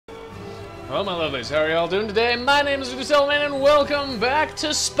Hello, my lovelies. How are y'all doing today? My name is Ditko, and welcome back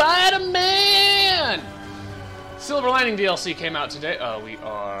to Spider-Man! Silver Lining DLC came out today. We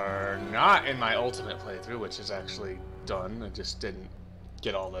are not in my ultimate playthrough, which is actually done. I just didn't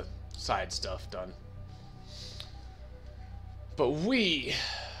get all the side stuff done. But we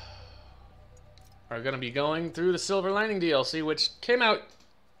are going to be going through the Silver Lining DLC, which came out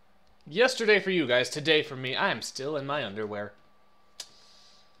yesterday for you guys, today for me. I am still in my underwear.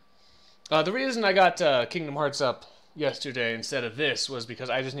 The reason I got Kingdom Hearts up yesterday instead of this was because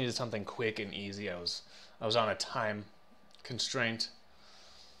I just needed something quick and easy. I was on a time constraint.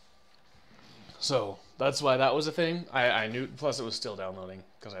 So, that's why that was a thing. I knew, plus it was still downloading,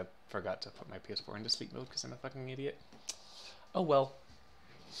 because I forgot to put my PS4 into sleep mode, because I'm a fucking idiot. Oh well.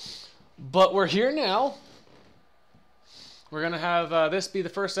 But we're here now. We're going to have this be the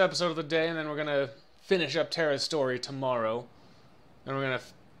first episode of the day, and then we're going to finish up Terra's story tomorrow. And we're going to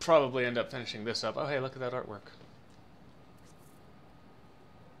probably end up finishing this up. Oh, hey, look at that artwork.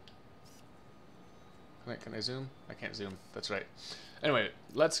 Can I zoom? I can't zoom. That's right. Anyway,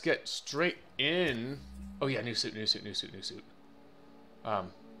 let's get straight in. Oh, yeah, new suit.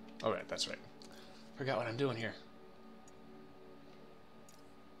 Alright, that's right. Forgot what I'm doing here.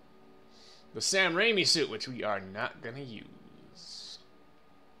 The Sam Raimi suit, which we are not going to use.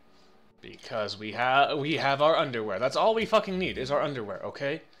 Because we have our underwear. That's all we fucking need, is our underwear,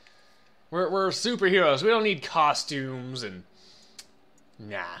 okay? We're superheroes. We don't need costumes and...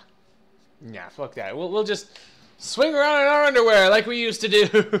 Nah, fuck that. We'll just swing around in our underwear like we used to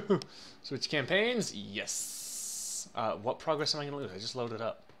do. Switch campaigns? Yes. What progress am I going to lose? I just loaded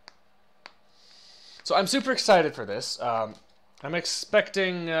up. So I'm super excited for this. I'm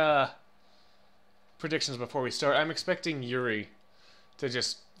expecting... predictions before we start. I'm expecting Yuri to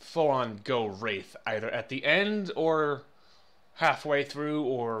just full-on go Wraith, either at the end or halfway through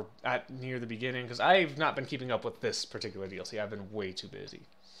or at near the beginning, because I've not been keeping up with this particular DLC. I've been way too busy.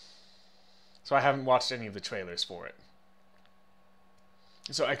 So I haven't watched any of the trailers for it.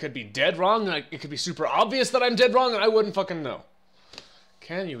 So I could be dead wrong, and it could be super obvious that I'm dead wrong, and I wouldn't fucking know.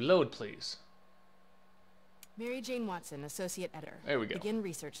 Can you load, please? Mary Jane Watson, Associate Editor. There we go. Begin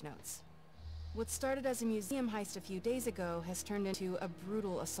research notes. What started as a museum heist a few days ago has turned into a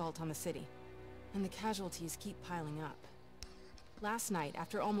brutal assault on the city, and the casualties keep piling up. Last night,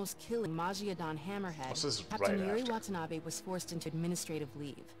 after almost killing Majiadan Hammerhead, Captain Yuri Watanabe was forced into administrative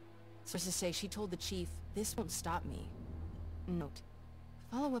leave. Sources say she told the chief, "This won't stop me." Note,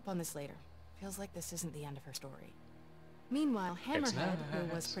 follow up on this later. Feels like this isn't the end of her story. Meanwhile, Hammerhead, who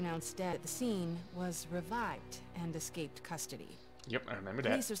was pronounced dead at the scene, was revived and escaped custody. Yep, I remember that.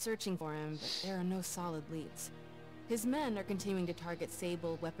 Police are searching for him, but there are no solid leads. His men are continuing to target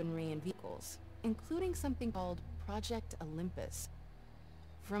Sable weaponry and vehicles, including something called Project Olympus.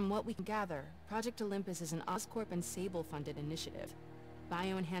 From what we can gather, Project Olympus is an Oscorp and Sable-funded initiative.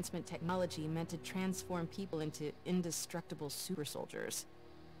 Bioenhancement technology meant to transform people into indestructible super soldiers.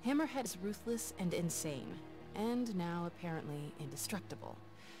 Hammerhead is ruthless and insane, and now apparently indestructible.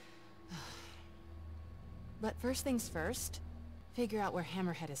 But first things first, figure out where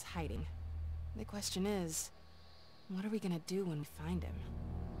Hammerhead is hiding. The question is, what are we gonna do when we find him?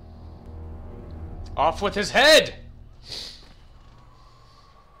 Off with his head!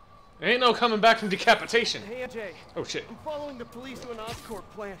 Ain't no coming back from decapitation. Hey, AJ. Oh shit. I'm following the police to an Oscorp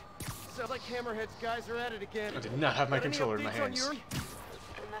plant. Sounds like Hammerhead's guys are at it again. I did not have my controller in my hands.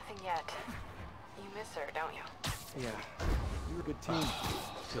 Nothing yet. You miss her, don't you? Yeah. You're a good team.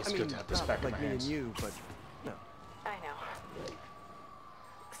 Feels good to have this back in my hands. Me and you, but no. I know.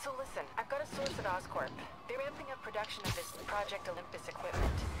 So listen, I've got a source at Oscorp. They're ramping up production of this Project Olympus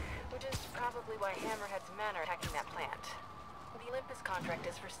equipment, which is probably why Hammerhead's men are attacking that plant. The Olympus contract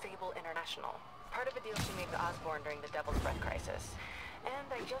is for Sable International, part of a deal she made with Osborn during the Devil's Breath crisis. And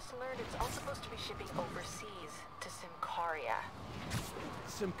I just learned it's all supposed to be shipping overseas to Symkaria.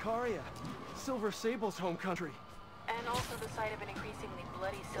 Symkaria? Silver Sable's home country. And also the site of an increasingly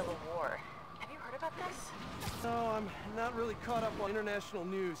bloody civil war. Have you heard about this? No, I'm not really caught up on international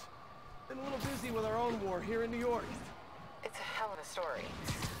news. Been a little busy with our own war here in New York. It's a hell of a story.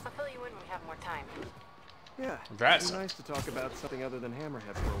 I'll fill you in when we have more time. Yeah, That's it'd be nice to talk about something other than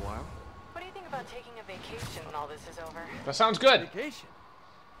Hammerhead for a while. What do you think about taking a vacation when all this is over? That sounds good. Vacation?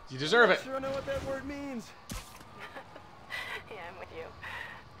 You deserve it. I sure know what that word means. Yeah, I'm with you.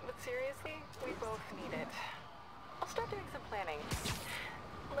 But seriously, we both need it. I'll start doing some planning.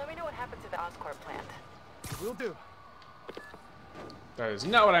 Let me know what happens to the Oscorp plant. Will do. That is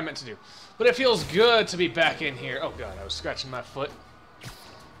not what I meant to do. But it feels good to be back in here. Oh god, I was scratching my foot.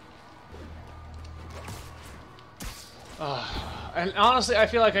 And honestly, I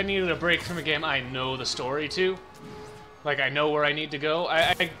feel like I needed a break from a game I know the story to. Like, I know where I need to go.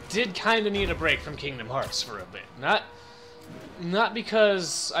 I did kind of need a break from Kingdom Hearts for a bit. Not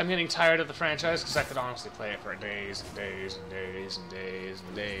because I'm getting tired of the franchise, because I could honestly play it for days and days and days and days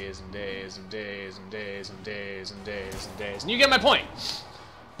and days and days and days and days and days and days and days. And you get my point!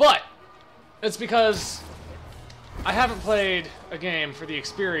 But it's because I haven't played a game for the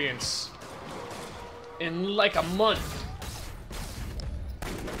experience in like a month.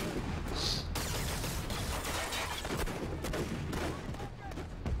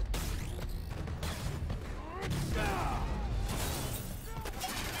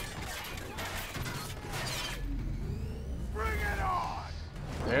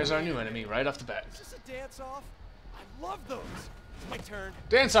 There's our new enemy right off the bat. Is this a dance-off? I love those. It's my turn.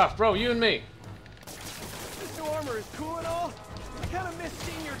 Dance off, bro, you and me. This new armor is cool and all. I kind of miss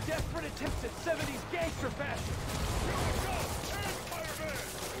seeing your desperate attempts at 70s gangster fashion.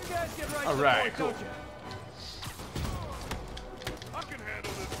 You guys get right to the point, cool. don't you? I can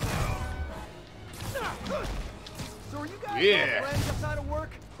handle this. So are you guys all friends outside of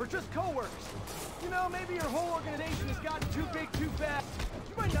work, or just co-workers? You know, maybe your whole organization has gotten too big too fast.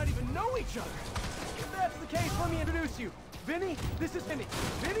 You might not even know each other. If that's the case, let me introduce you. Vinny, this is Vinny.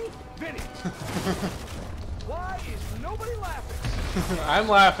 Vinny, Vinny. Why is nobody laughing? I'm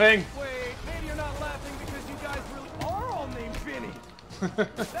laughing. Wait, maybe you're not laughing because you guys really are all named Vinny.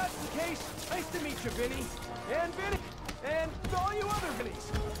 If that's the case, nice to meet you, Vinny. And Vinny. And all you other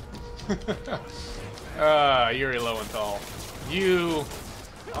Vinnies. Yuri Lowenthal. You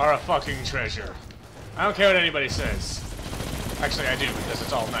are a fucking treasure. I don't care what anybody says. Actually, I do, because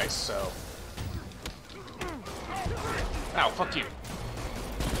it's all nice, so... Ow, fuck you.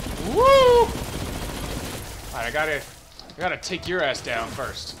 Woo! Alright, I gotta take your ass down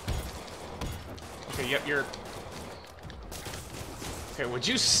first. Okay, yep, you're... Okay, would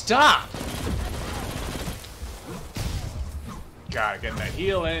you stop? Gotta get that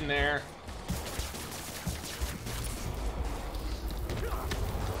heal in there.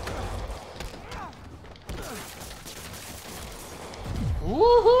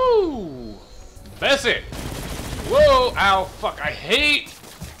 Woohoo! That's it! Whoa! Ow! Fuck! I hate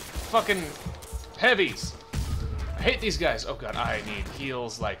fucking heavies. I hate these guys. Oh god, I need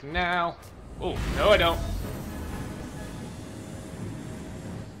heals like now. Oh, no I don't.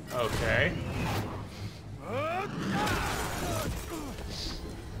 Okay.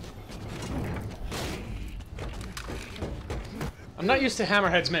 I'm not used to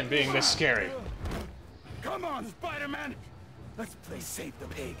Hammerhead's men being this scary. Come on, Spider-Man! Let's play Save the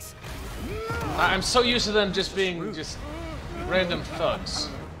Pigs. I'm so used to them just being just random thugs.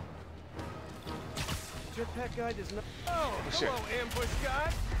 Jetpack guy does not. Oh, shit. hello, ambush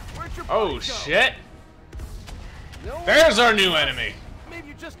guy. Where'd your Oh buddy go? shit! No There's one- our new enemy. Maybe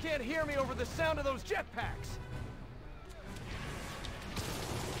you just can't hear me over the sound of those jetpacks.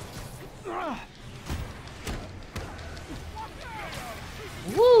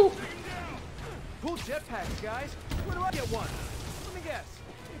 Woo! Cool jetpacks, guys. Where do I get one? Let me guess.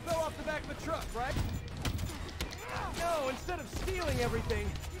 You fell off the back of the truck, right? No, instead of stealing everything,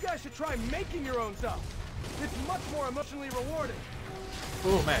 you guys should try making your own stuff. It's much more emotionally rewarding.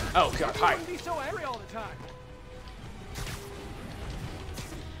 Oh man. Oh god. You Hi. wouldn't be so angry all the time.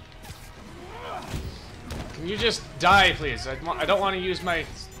 Can you just die, please? I don't want to use my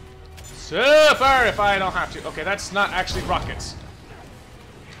super if I don't have to. Okay, that's not actually rockets.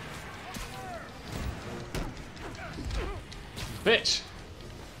 Bitch.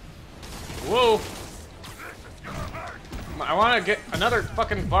 Whoa. I want to get another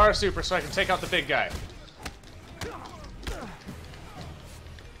fucking bar of super so I can take out the big guy.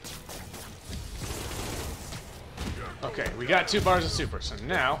 Okay, we got 2 bars of super, so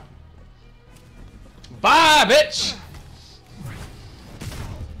now... Bye, bitch!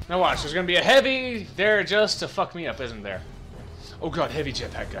 Now watch, there's gonna be a heavy there just to fuck me up, isn't there? Oh god, heavy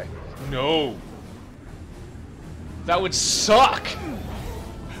jetpack guy. No. That would suck!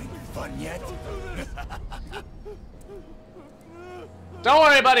 Fun yet? Don't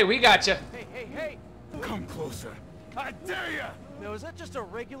worry, buddy, we got you. Hey, hey, hey! Come closer. I dare ya! Now, is that just a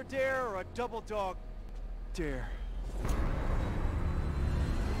regular dare or a double dog dare?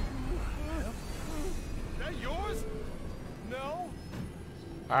 Is that yours? No?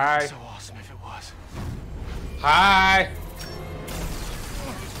 Hi. So awesome if it was. Hi.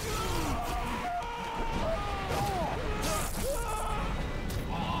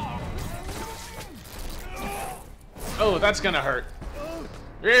 Oh, that's gonna hurt.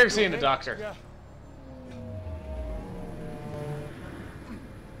 You're seeing the doctor. Yeah.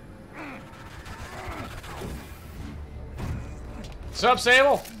 What's up,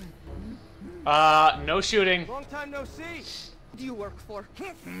 Sable? No shooting. Long time no see. Who do you work for?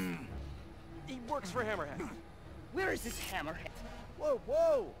 He works for Hammerhead. Where is this Hammerhead? Whoa,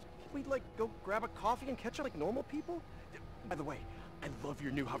 whoa. We'd like go grab a coffee and catch up like normal people? By the way, I love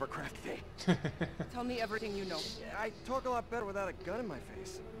your new hovercraft thing. Tell me everything you know. Yeah, I talk a lot better without a gun in my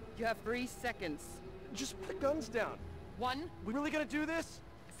face. You have 3 seconds. Just put the guns down. 1, We really gonna do this?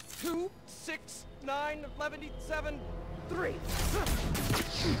 2, 6, 9, 11, 7, 3.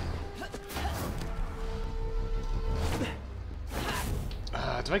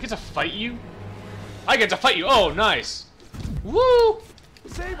 Do I get to fight you? I get to fight you! Oh, nice! Woo!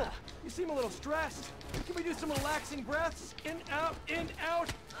 Sable, you seem a little stressed. Can we do some relaxing breaths? In, out, in, out.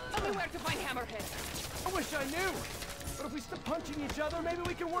 tell me where to find Hammerhead. I wish I knew. But if we stop punching each other, maybe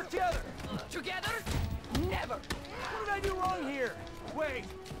we can work together. Together? Never. What did I do wrong here? Wait,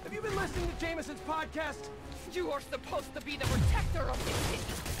 have you been listening to Jameson's podcast? You are supposed to be the protector of this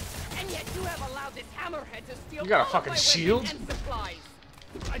city. And yet you have allowed this Hammerhead to steal You got a all of fucking my shield? weapons and supplies.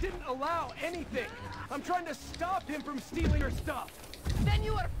 I didn't allow anything. I'm trying to stop him from stealing your stuff. Then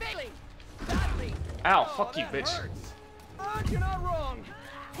you are failing. Badly. Ow, Oh, fuck you, that bitch. hurts. You're not wrong.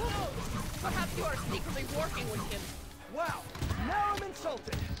 Who knows? Perhaps you are secretly working with him. Wow, now I'm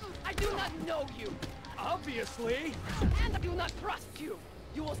insulted. I do not know you. Obviously. And I do not trust you.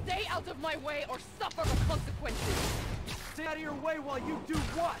 You will stay out of my way or suffer the consequences. Stay out of your way while you do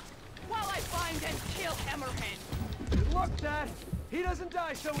what? While I find and kill Hammerhead. Good luck, Dad. He doesn't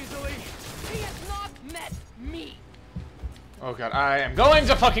die so easily. He has not met me. Oh god, I am going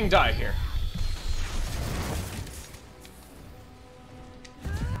to fucking die here.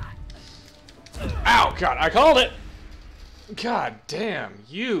 Ow, god, I called it! God damn,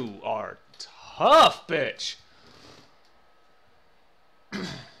 you are tough, bitch.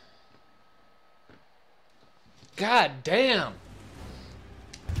 God damn.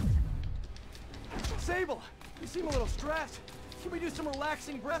 Sable, you seem a little stressed. Can we do some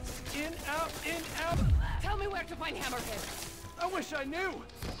relaxing breaths? In, out, in, out. Tell me where to find Hammerhead. I wish I knew.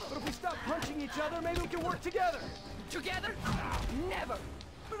 But if we stop punching each other, maybe we can work together. Together? Never.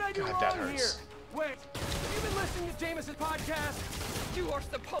 What did I do God, that wrong here? hurts. Wait, have you been listening to Jameson's podcast? You are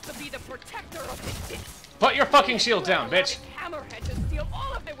supposed to be the protector of this city. Put your fucking shield You down, have allowed bitch. this Hammerhead to steal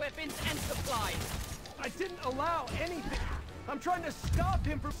all of the weapons and supplies. I didn't allow anything. I'm trying to stop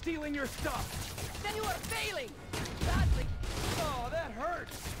him from stealing your stuff. Then you are failing. Badly. Oh, that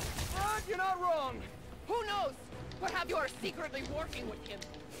hurts. But you're not wrong. Who knows? Perhaps you are secretly working with him.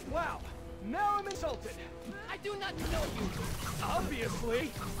 Wow, now I'm insulted. I do not know you.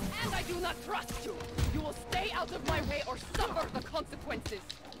 Obviously. And I do not trust you. You will stay out of my way or suffer the consequences.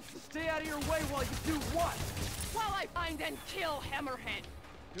 Stay out of your way while you do what? While I find and kill Hammerhead.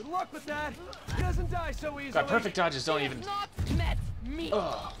 Good luck with that. He doesn't die so easily. God, perfect dodges don't He even... has not met me.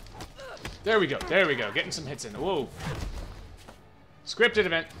 Ugh. There we go, there we go. Getting some hits in. Whoa. Scripted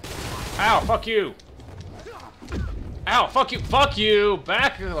event. Ow, fuck you. Ow, fuck you, fuck you.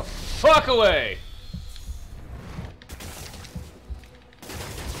 Back the fuck away.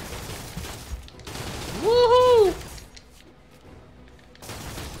 Woohoo!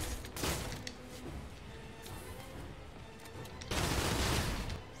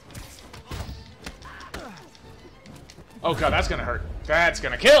 Oh god, that's gonna hurt. That's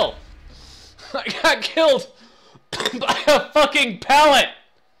gonna kill! I got killed by a fucking pallet!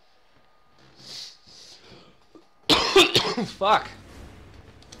 Fuck.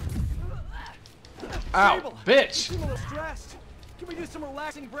 Ow, Sable, you bitch! seem a little stressed. Can we do some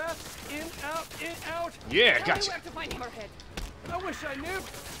relaxing breaths? In, out, in, out. Yeah, Tell me gotcha. where to find Hammerhead. I wish I knew.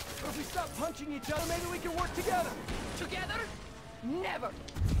 But if we stop punching each other, maybe we can work together. Together? Never.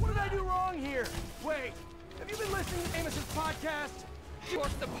 What did I do wrong here? Wait, have you been listening to Amos's podcast? You are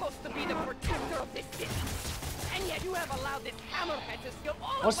supposed to be the protector of this city. And yet you have allowed this Hammerhead to steal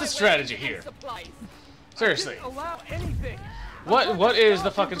all What's of my the strategy weapons and here? supplies. Seriously. Didn't allow anything. I'm What- trying what to is stop the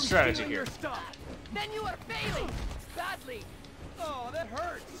him fucking from strategy stealing here? your stuff. Then you are failing. Badly. Oh, that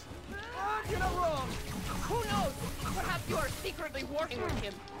hurts. But you're not wrong. Who knows? Perhaps you are secretly working with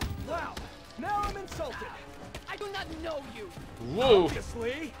him. Wow, now I'm insulted. I do not know you. Whoa.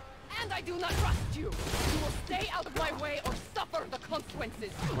 Obviously. And I do not trust you. You will stay out of my way or suffer the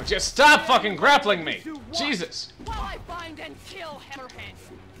consequences. Would you stop fucking grappling me? Jesus. While I find and kill Hammerhead.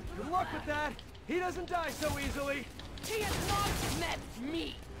 Good luck with that. He doesn't die so easily. He has not met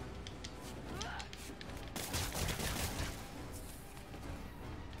me.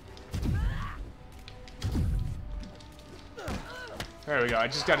 There we go. I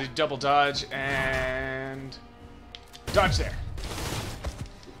just got to double dodge and dodge there.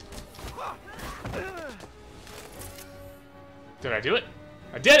 Did I do it?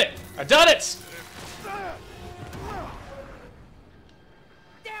 I did it! I done it!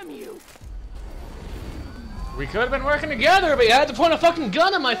 Damn you! We could have been working together, but you had to point a fucking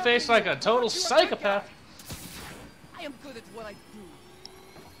gun in my face like a total psychopath. I am good at what I do.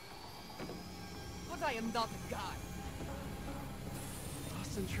 But I am not a god.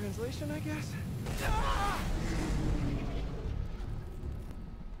 Lost in translation, I guess?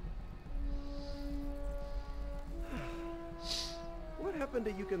 What happened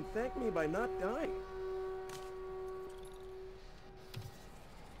to you can thank me by not dying?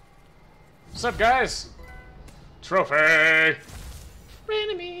 What's up, guys? Trophy!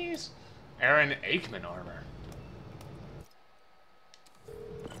 Enemies! Aaron Aikman armor.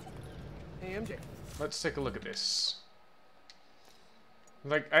 Hey, MJ. Let's take a look at this.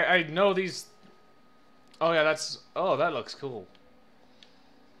 Like, I know these... Oh, yeah, that's... Oh, that looks cool.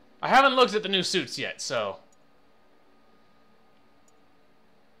 I haven't looked at the new suits yet, so...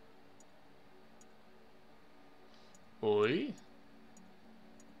 Oi.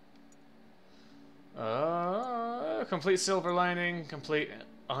 Complete silver lining, complete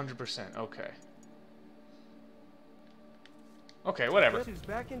 100%. Okay. Okay, whatever. Guess who's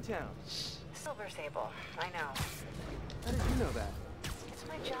back in town? Silver Sable, I know. How did you know that? It's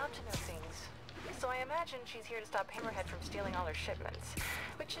my job to know things. So I imagine she's here to stop Hammerhead from stealing all her shipments.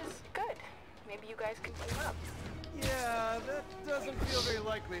 Which is good. Maybe you guys can team up. Yeah, that doesn't feel very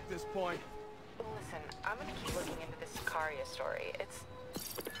likely at this point. Listen, I'm gonna keep looking into this Sicaria story. It's...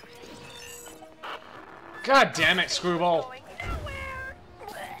 God damn it, Screwball. Going nowhere!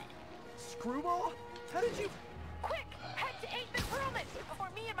 Screwball? How did you... Quick! Head to 8th Improvement before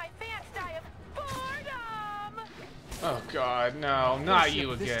me and my fans die of boredom! Oh god, no, not Shit,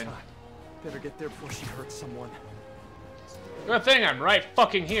 you this again. time. Better get there before she hurts someone. Good thing I'm right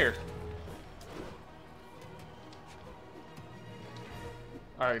fucking here.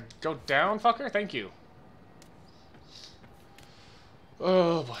 Alright, go down, fucker? Thank you.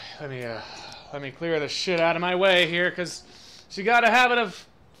 Oh boy, let me clear the shit out of my way here, because she got a habit of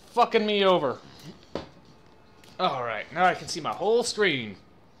fucking me over. Alright, now I can see my whole screen.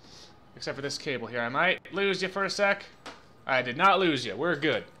 Except for this cable here. I might lose you for a sec. I did not lose you. We're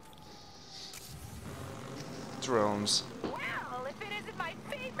good. Drones. Well, if it isn't my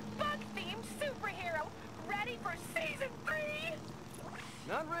favorite bug-themed superhero, ready for season 3?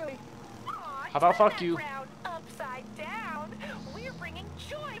 Not really. Aw, How about turn fuck that you? frown upside down. We're bringing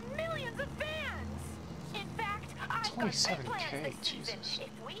joy to millions of fans. In fact, I've got big 27K, plans this season. Jesus.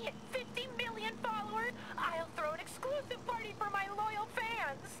 If we hit 50 million followers, I'll throw an exclusive party for my loyal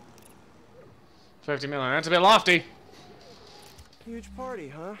fans. 50 million. That's a bit lofty. Huge party,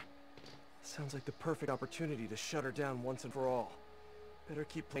 huh? Sounds like the perfect opportunity to shut her down once and for all. Better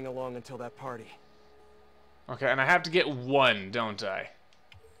keep playing along until that party. Okay, and I have to get one, don't I?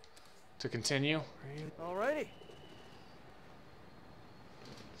 To continue? Alrighty.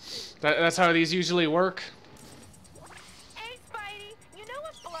 That's how these usually work? Hey, Spidey, you know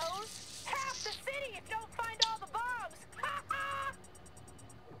what blows? Half the city if you don't find all the bombs. Ha ha!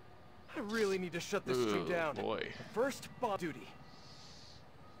 I really need to shut this thing down. Boy. First, bomb duty.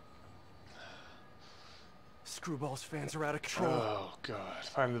 Screwball's fans are out of control. Oh god.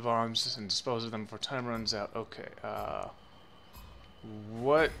 Find the bombs and dispose of them before time runs out. Okay,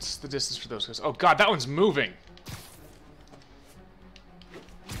 what's the distance for those guys? Oh god, that one's moving!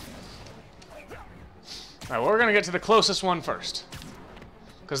 Alright, well, we're gonna get to the closest one first.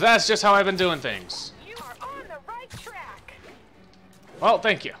 Because that's just how I've been doing things. You are on the right track. Well,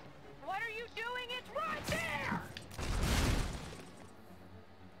 thank you. What are you doing? It's right there.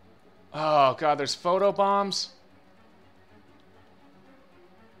 Oh god, there's photo bombs.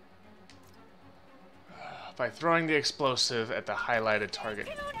 By throwing the explosive at the highlighted target.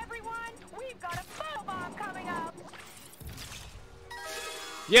 Tune, everyone. We've got a photobomb coming up.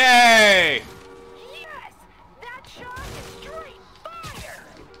 Yay! Yes, that shot is straight fire.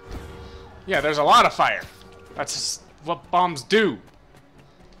 Yeah, there's a lot of fire. That's what bombs do.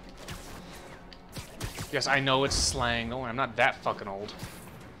 Yes, I know it's slang. Don't worry, I'm not that fucking old.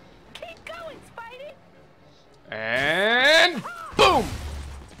 Keep going, Spidey. And boom!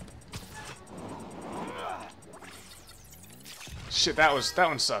 Shit, that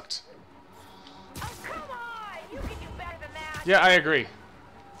one sucked. Oh, come on. You can do better than that. Yeah, I agree.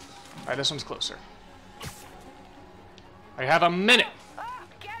 Alright, this one's closer. I have a minute. Oh,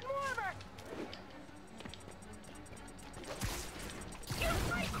 getting warmer. You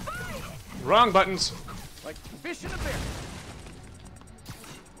freak fire. Wrong buttons. Like fish in a barrel.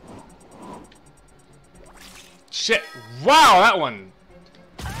 Shit. Wow, that one.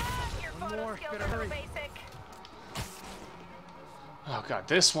 Your photo more, skills better are a little hurry. basic. Oh god,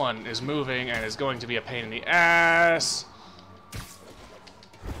 this one is moving and is going to be a pain in the ass.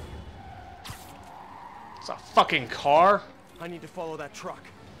 It's a fucking car. I need to follow that truck.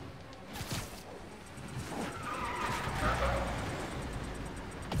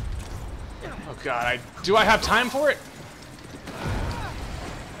 Oh god, do I have time for it?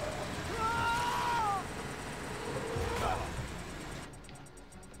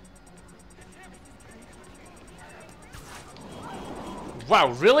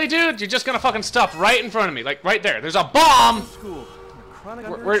 Wow, really, dude? You're just gonna fucking stop right in front of me, like right there. There's a bomb.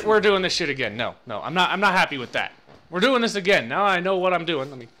 We're doing this shit again. No, I'm not happy with that. We're doing this again. Now I know what I'm doing.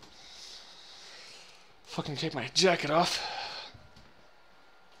 Let me fucking take my jacket off.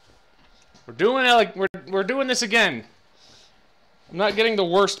 We're doing it like we're doing this again. I'm not getting the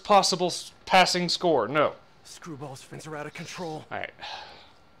worst possible passing score. No. Screwball's fins are out of control. All right.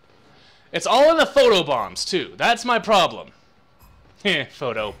 It's all in the photo bombs too. That's my problem. Heh,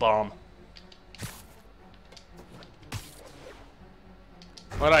 photo bomb.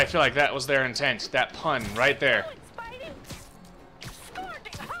 But I feel like that was their intent. That pun right there.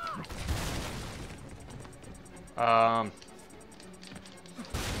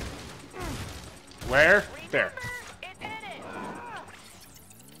 Where? There.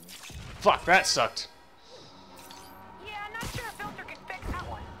 Fuck, that sucked. Yeah, I'm not sure a filter can fix that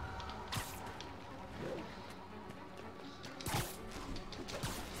one.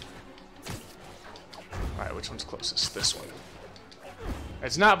 Alright, which one's closest? This one.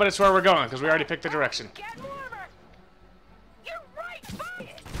 It's not, but it's where we're going, because we already picked the direction. Get warmer. You're right by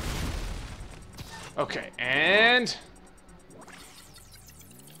it. Okay, and...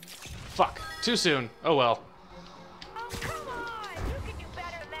 Fuck. Too soon. Oh well. Oh, come on. You can do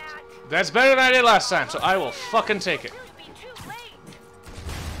better than that. That's better than I did last time, so I will fucking take it. You'll be too late.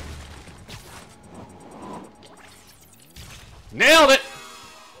 Nailed it!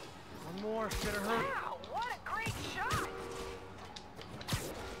 One more. Better hurry. Wow, what a great shot.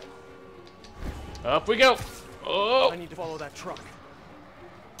 Up we go. Oh! I need to follow that truck.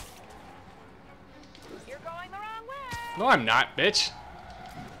 You're going the wrong way. No, I'm not, bitch.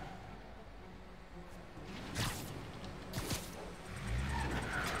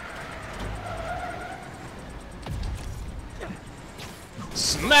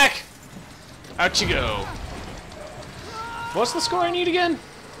 Smack! Out you go. What's the score I need again?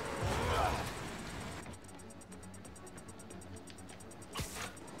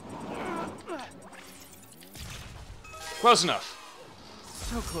 Close enough.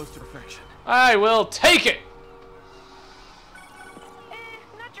 So close to perfection. I will take it!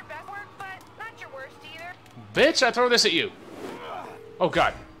 Not your best work, but not your worst either. Bitch, I throw this at you. Oh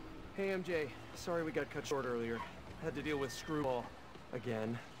god. Hey, MJ. Sorry we got cut short earlier. Had to deal with Screwball.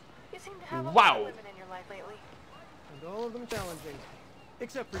 Again. You seem to have a Wow. lot of women in your life lately. And all of them challenging.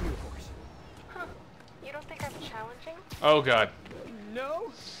 Except for you, of course. Huh. You don't think I'm challenging? Oh god.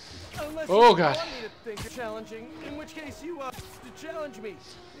 No? Unless Oh, you God. want me to think you're challenging, in which case you, to challenge me.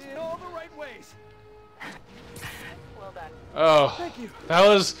 In all the right ways. Well done. Oh. Thank you. That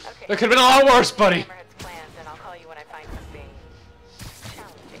was... Okay. That could have been a lot worse, buddy. Hammerhead's plans, and I'll call you when I find something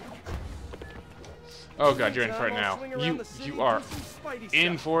challenging. Oh god, you're in for it now. You are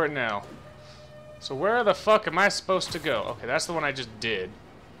in for it now. So where the fuck am I supposed to go? Okay, that's the one I just did.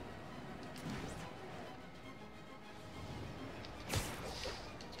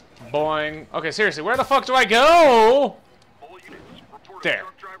 Boing. Okay, seriously, where the fuck do I go? All units, report There. a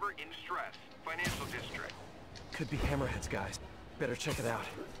truck driver in distress. Financial district. Could be Hammerhead's guys. Better check it out.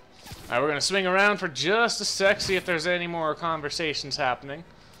 Alright, we're gonna swing around for just a sec, see if there's any more conversations happening.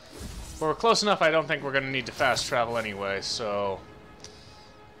 But we're close enough, I don't think we're gonna need to fast travel anyway, so...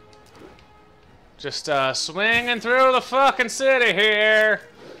 Just, swinging through the fucking city here!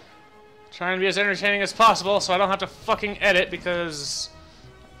 Trying to be as entertaining as possible so I don't have to fucking edit, because...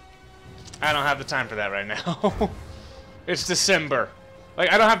 I don't have the time for that right now. It's December.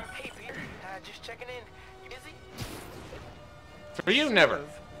 Like, I don't have... Hey, Peter. Just checking in. You busy? For you, never.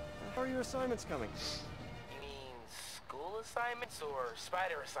 How are your assignments coming? You mean school assignments or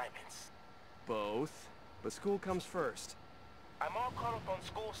spider assignments? Both. But school comes first. I'm all caught up on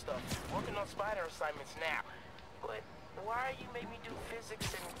school stuff, working on spider assignments now. But why you make me do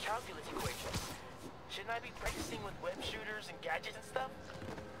physics and calculus equations? Shouldn't I be practicing with web shooters and gadgets and stuff?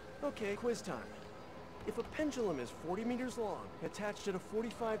 Okay, quiz time. If a pendulum is 40 meters long, attached at a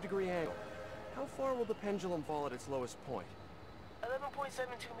 45-degree angle, how far will the pendulum fall at its lowest point?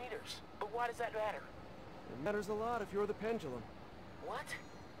 11.72 meters. But why does that matter? It matters a lot if you're the pendulum. What?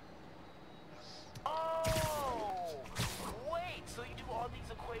 Oh! Wait, so you do all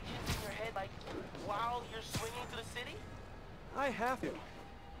these equations in your head like while you're swinging through the city? I have to.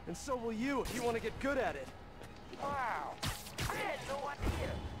 And so will you if you want to get good at it. Wow, I had no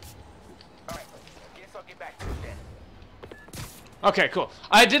idea. Alright, guess I'll get back to it then. Okay, cool.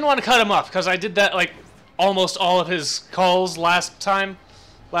 I didn't want to cut him off because I did that like almost all of his calls last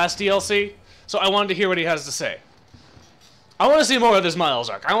DLC. So I wanted to hear what he has to say. I want to see more of this Miles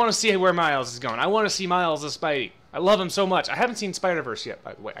arc. I want to see where Miles is going. I want to see Miles as Spidey. I love him so much. I haven't seen Spider-Verse yet,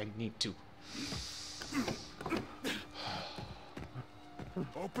 by the way. I need to.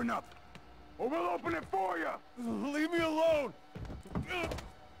 Open up, or we'll open it for you. Leave me alone.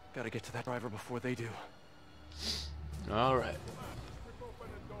 Gotta get to that driver before they do. All right.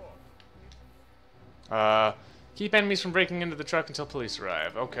 Keep enemies from breaking into the truck until police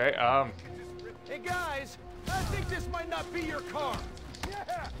arrive. Okay. Hey guys, I think this might not be your car.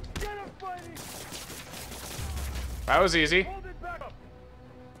 Yeah, get him, Spidey. That was easy. Hold it back up.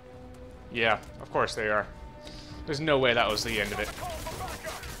 Yeah, of course they are. There's no way that was the end of it.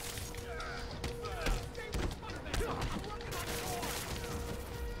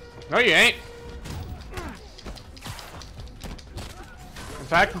 No, you ain't. In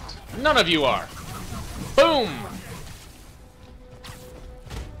fact, none of you are. Boom!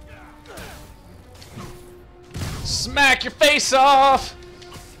 Smack your face off!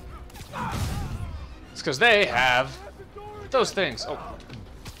 It's because they have those things. Oh.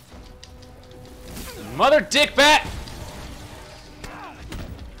 Mother dickbat!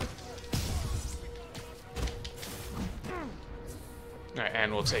 Alright,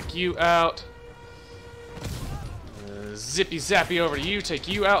 and we'll take you out. Zippy zappy over to you, take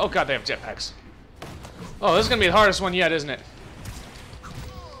you out. Oh god, they have jetpacks. Oh, this is gonna be the hardest one yet, isn't it?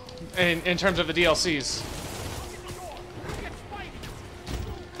 In terms of the DLCs.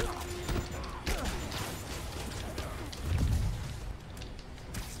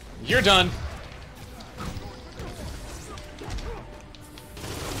 You're done.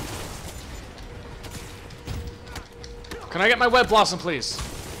 Can I get my web blossom, please?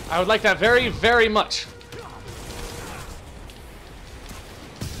 I would like that very, very much.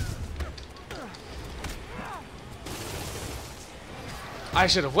 I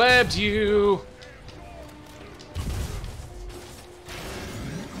should have webbed you.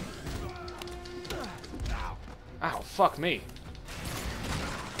 Ow, fuck me.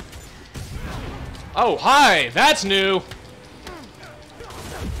 Oh, hi! That's new!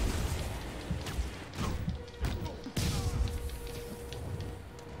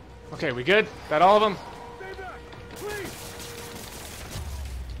 Okay, we good? That all of them?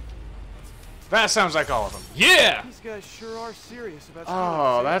 That sounds like all of them. Yeah! These guys sure are serious about.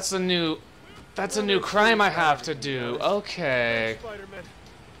 Oh, that's a new crime I have to do. Okay. Spider-Man.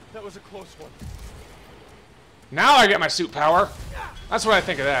 That was a close one. Now I get my suit power. That's what I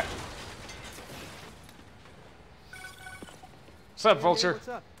think of that. What's up, Vulture? What's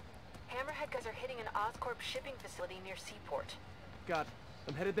up? Hammerhead guys are hitting an Oscorp shipping facility near Seaport. Got it.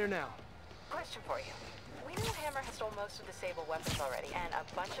 I'm headed there now. Question for you. We know Hammerhead stole most of the Sable weapons already, and a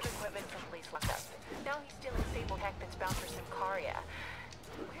bunch of equipment from police left up. Now he's stealing Sable tech that's bound for Symkaria.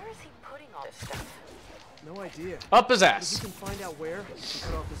 Where is he putting all this stuff? No idea. Up his If ass. you can find out where, we can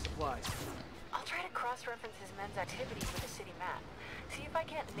cut off the supplies. I'll try to cross-reference his men's activities with the city map. See if I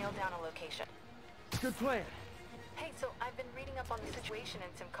can't nail down a location. Good plan. Hey, so I've been reading up on the situation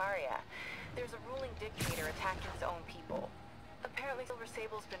in Symkaria. There's a ruling dictator attacking his own people. Apparently Silver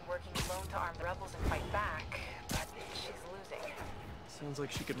Sable's been working alone to arm the rebels and fight back, but she's losing. Sounds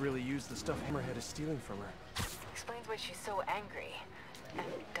like she could really use the stuff Hammerhead is stealing from her. Explains why she's so angry and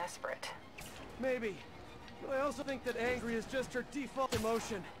desperate. Maybe. I also think that angry is just her default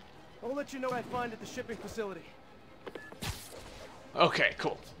emotion. I'll let you know what I find at the shipping facility. Okay,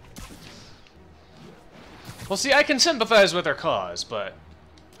 cool. Well, see, I can sympathize with her cause, but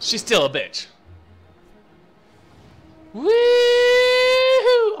she's still a bitch. Woo!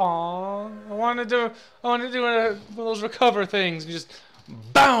 Aww. I wanted to do one of those recover things and just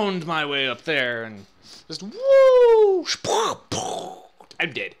bound my way up there and just woo!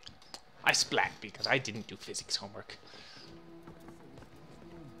 I'm dead. I splat because I didn't do physics homework.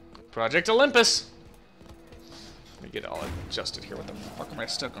 Project Olympus. Let me get all adjusted here. What the fuck am I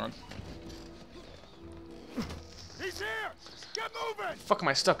stuck on? He's here! Get moving! What the fuck am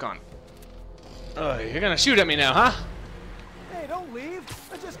I stuck on? You're gonna shoot at me now, huh? Hey, don't leave!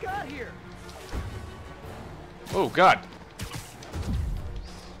 I just got here! Oh, God.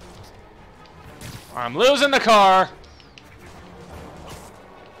 I'm losing the car.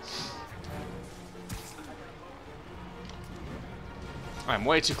 I'm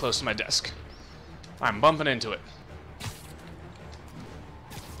way too close to my desk. I'm bumping into it.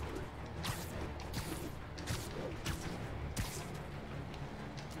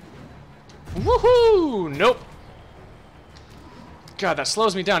 Woohoo! Nope. God, that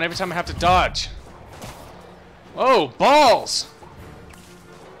slows me down every time I have to dodge. Oh, balls!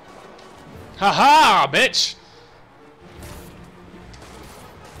 Haha, bitch!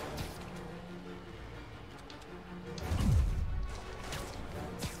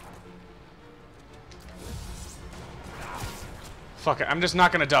 Fuck it, I'm just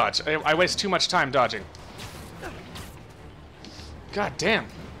not gonna dodge. I waste too much time dodging. God damn.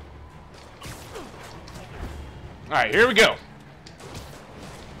 Alright, here we go.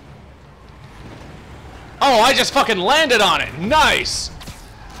 Oh, I just fucking landed on it. Nice!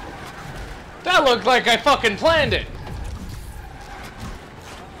 That looked like I fucking planned it.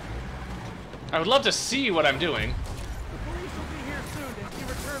 I would love to see what I'm doing. The police will be here soon to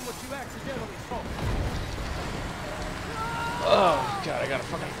return what you accidentally stole. Oh, God, I gotta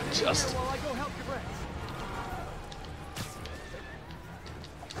fucking adjust. While I go help your friends.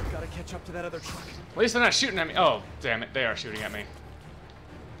 Gotta catch up to that other truck. At least they're not shooting at me. Oh, damn it, they are shooting at me.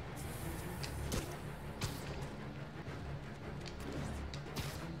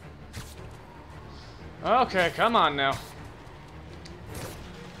 Okay, come on now.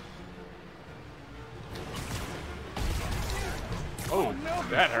 Oh, no,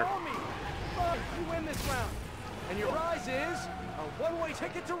 that hurt. Fine, you win this round. And your prize is a one-way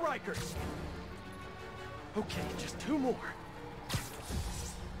ticket to Rikers. Okay, just 2 more.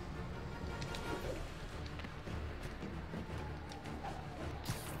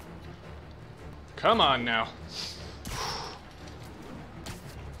 Come on now.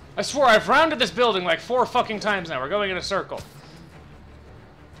 I swore I've rounded this building like 4 fucking times now. We're going in a circle.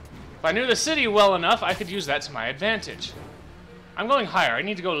 If I knew the city well enough, I could use that to my advantage. I'm going higher. I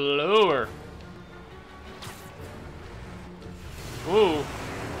need to go lower. Ooh.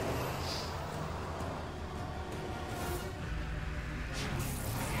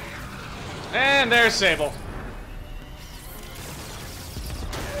 And there's Sable.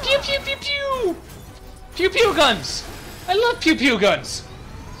 Pew pew pew pew! Pew pew guns! I love pew pew guns!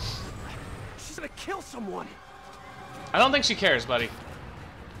 She's gonna kill someone. I don't think she cares, buddy.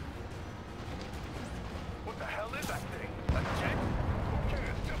 What the hell is that thing? A jet? Who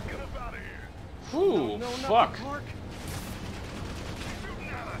cares? Just get us out of here. Ooh, No, fuck. nothing, Clark. Shooting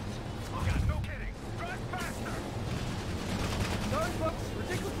at us. Oh God, no kidding. Drive faster. Sorry, folks.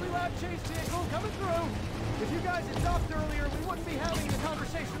 Ridiculously loud chase vehicle coming through. If you guys had stopped earlier, we wouldn't be having the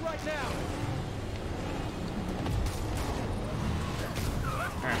conversation right now.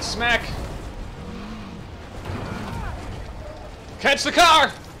 And smack. Catch the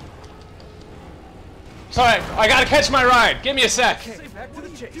car! Sorry, I gotta catch my ride. Give me a sec. Okay, back to the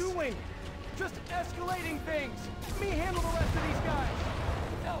chase. What are you doing? Just escalating things. Let me handle the rest of these guys.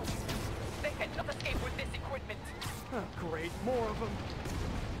 No, they cannot escape with this equipment. Oh, great. More of them.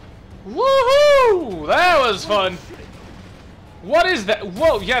 Woohoo! That was fun. What is that?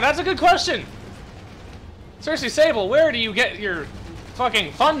 Whoa, yeah, that's a good question. Seriously, Sable, where do you get your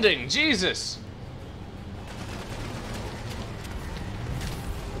fucking funding? Jesus.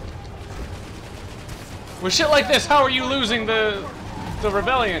 With shit like this, how are you losing the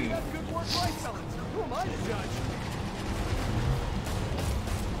rebellion? That's good work-life balance. Who am I to judge?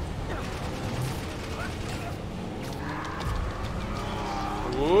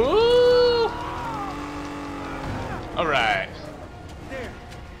 Woo! All right. There.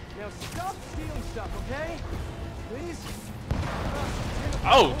 Now stop stealing stuff, okay? Please?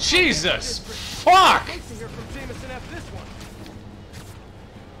 Oh, Jesus! Fuck! Nice to hear from Jameson after this one.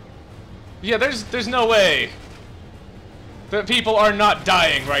 Yeah, there's no way that people are not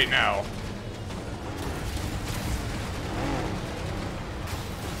dying right now.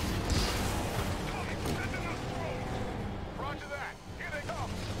 Roger that. Here they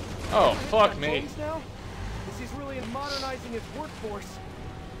come. Oh, fuck Got me. drones now? Is he's really modernizing his workforce?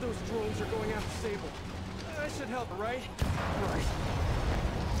 Those drones are going after Sable. I should help, right?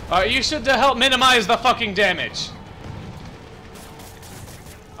 Right. You should help minimize the fucking damage.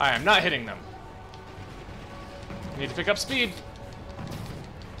 I am not hitting them. Need to pick up speed.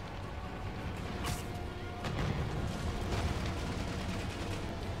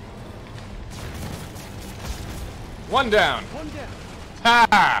 One down. One down.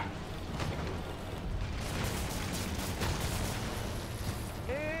 Ha!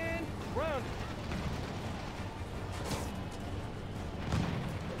 And round.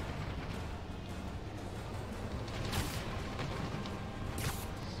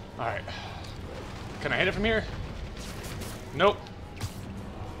 Alright. Can I hit it from here? Nope.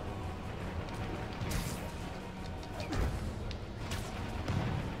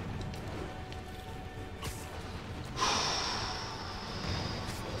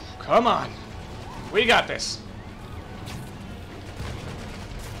 Come on. We got this.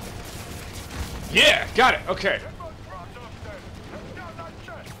 Yeah, got it. Okay.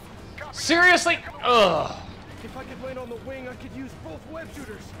 Seriously? Ugh. If I could land on the wing, I could use both web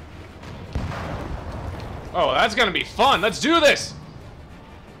shooters. Oh, that's gonna be fun. Let's do this.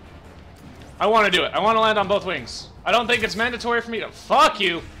 I want to do it. I want to land on both wings. I don't think it's mandatory for me to fuck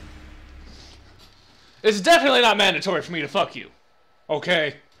you. It's definitely not mandatory for me to fuck you.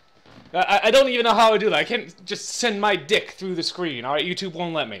 Okay? I don't even know how I do that. I can't just send my dick through the screen. Alright, YouTube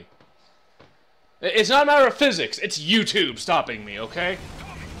won't let me. It's not a matter of physics. It's YouTube stopping me, okay?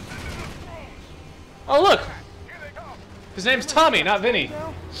 Oh, look! His name's Tommy, not Vinny.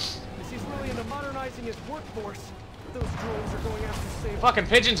 Now, he's really into modernizing his workforce. Those drones are going after safe. Fucking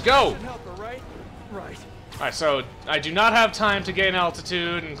pigeons, go! Should help her, right? Right. Alright, so I do not have time to gain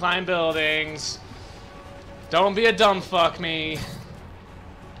altitude and climb buildings. Don't be a dumb fuck me.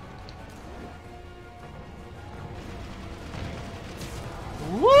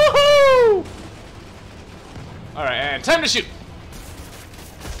 Woohoo! Alright, and time to shoot!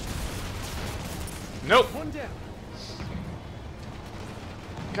 Nope. One down.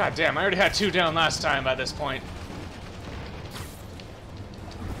 God damn, I already had 2 down last time by this point.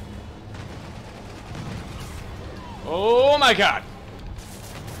 Oh my god!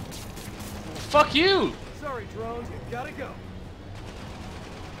 Fuck you! Sorry, drones, you gotta go.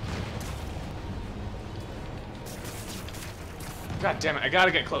 God damn it, I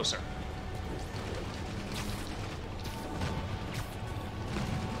gotta get closer.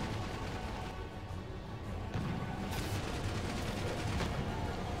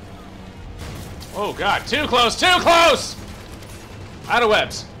 Oh god, too close, too close! Out of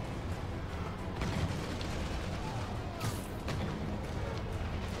webs.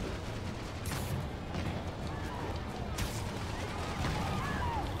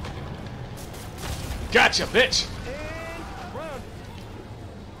 Gotcha, bitch! And grounded.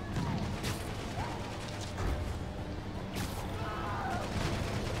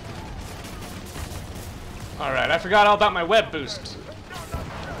 Alright, I forgot all about my web boost.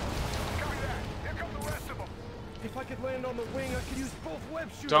 If I could land on the wing, I could use both web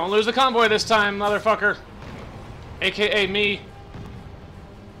shooters. Don't lose the convoy this time, motherfucker. AKA me.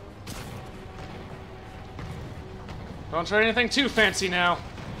 Don't try anything too fancy now.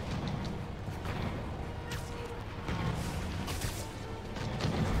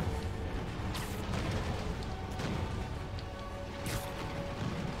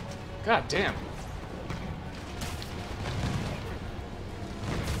 God damn.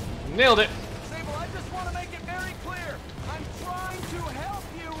 Nailed it. Sable, I just want to make it very clear. I'm trying to help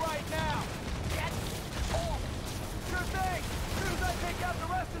you right now. Get off. Sure thing. As soon as I take out the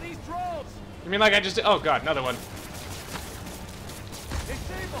rest of these drones. You mean like I just did? Oh god, another one. Hey,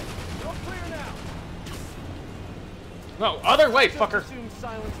 Sable, you're clear now. No, other way, Just fucker. assume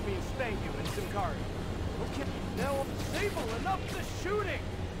silence means thank you in Simkari. Okay, now, Sable, enough the shooting.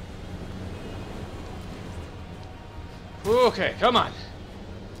 Okay, come on.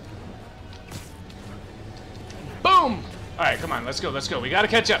 Boom! Alright, come on, let's go, let's go. We gotta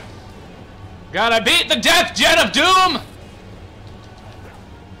catch up. Gotta beat the Death Jet of Doom!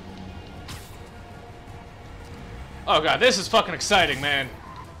 Oh god, this is fucking exciting, man.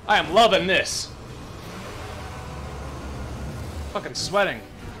 I am loving this. Fucking sweating.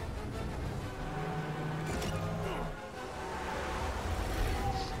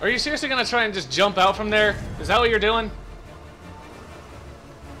 Are you seriously gonna try and just jump out from there? Is that what you're doing?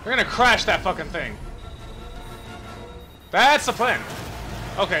 We're gonna crash that fucking thing. That's the plan.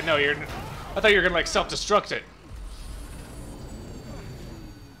 Okay, no, you're... I thought you were gonna, like, self-destruct it.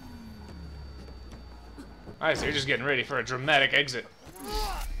 I see, you're just getting ready for a dramatic exit.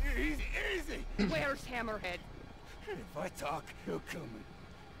 Easy. Where's Hammerhead? If I talk, he'll come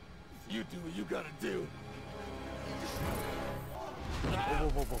in. You do what you gotta do.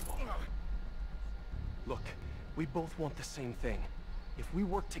 Whoa. Look, we both want the same thing. If we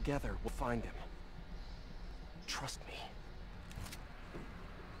work together, we'll find him. Trust me.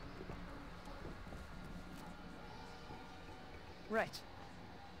 Right.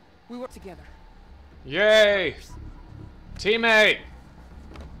 We work together. Yay! Teammate!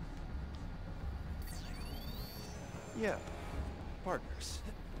 Yeah, partners.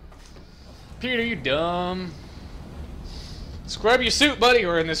 Peter, you dumb. Scrub your suit, buddy,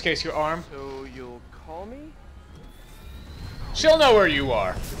 or in this case, your arm. So you'll call me? She'll know where you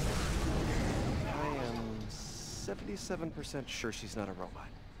are. I am 77% sure she's not a robot.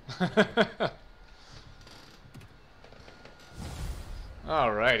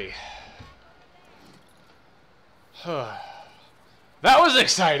 Alrighty. That was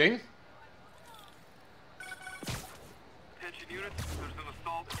exciting.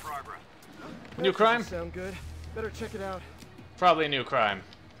 New crime? Sound good. Better check it out. Probably a new crime.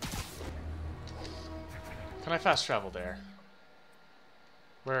 Can I fast travel there?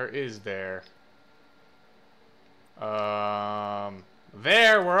 Where is there?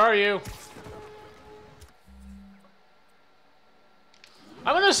 There, where are you?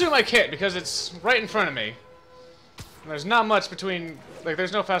 I'm gonna assume I can't because it's right in front of me. And there's not much between, like,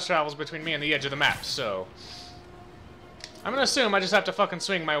 there's no fast travels between me and the edge of the map, so I'm gonna assume I just have to fucking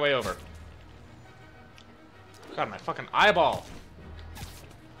swing my way over. God, my fucking eyeball.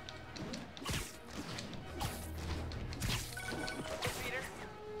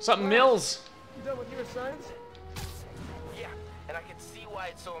 Something Mills. You done with your assignments? Yeah, and I can see why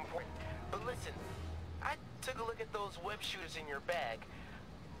it's so important. But listen, I took a look at those web shooters in your bag.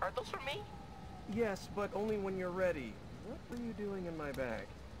 Are those for me? Yes, but only when you're ready. What were you doing in my bag?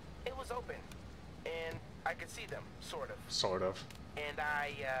 It was open, and I could see them, sort of. Sort of. And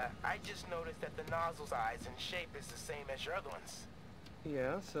I just noticed that the nozzle size and shape is the same as your other ones.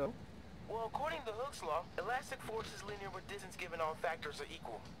 Yeah, so? Well, according to Hooke's law, elastic force is linear with distance given all factors are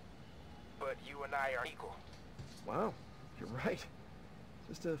equal. But you and I are equal. Wow, you're right.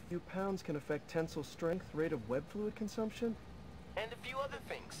 Just a few pounds can affect tensile strength, rate of web fluid consumption. And a few other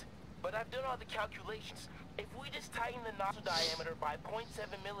things. But I've done all the calculations. If we just tighten the nozzle diameter by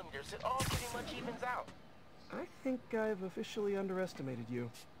 0.7 millimeters, it all pretty much evens out. I think I've officially underestimated you.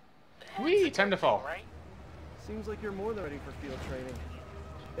 Whee! Time to fall. Right? Seems like you're more than ready for field training.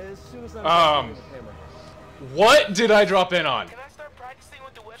 As soon as I'm done with the camera. What did I drop in on? Can I start practicing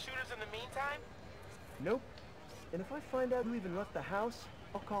with the web shooters in the meantime? Nope. And if I find out who even left the house,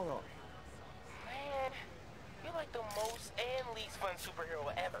 I'll call off. Man, you're like the most and least fun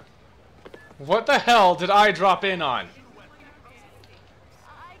superhero ever. What the hell did I drop in on?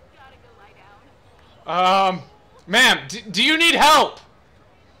 Ma'am, do you need help?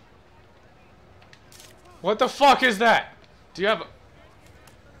 What the fuck is that? Do you have a...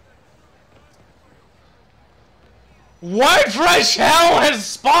 What fresh hell has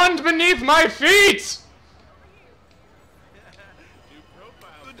spawned beneath my feet?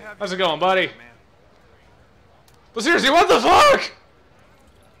 How's it going, buddy? But seriously, what the fuck?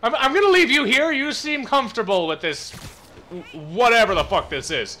 I'm gonna leave you here. You seem comfortable with this, whatever the fuck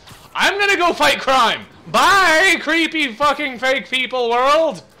this is. I'm gonna go fight crime. Bye, creepy fucking fake people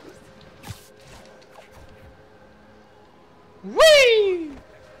world. Whee!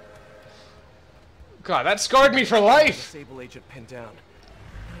 God, that scarred me for life. Sable agent pinned down.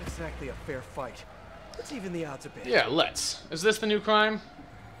 Not exactly a fair fight. Let's even the odds a bit. Yeah, let's. Is this the new crime?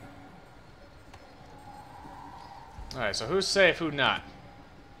 Alright, so who's safe, who not?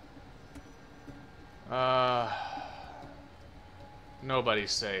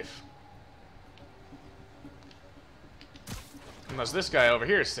 Nobody's safe. Unless this guy over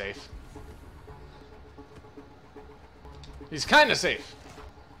here is safe. He's kinda safe.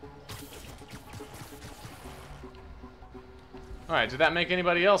 Alright, did that make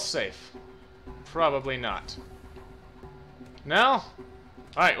anybody else safe? Probably not. No?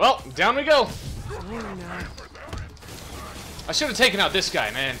 Alright, well, down we go. I should have taken out this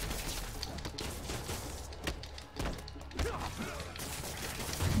guy, man.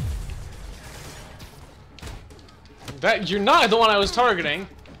 You're not the one I was targeting.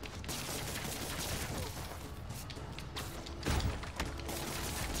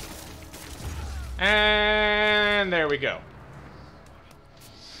 And there we go.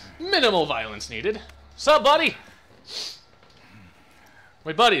 Minimal violence needed. Sup, buddy?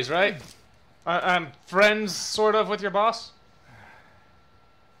 We buddies, right? I'm friends, sort of, with your boss?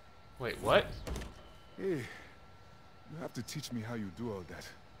 Wait, what? Hey, you have to teach me how you do all that.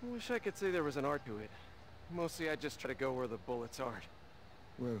 I wish I could say there was an art to it. Mostly I just try to go where the bullets aren't.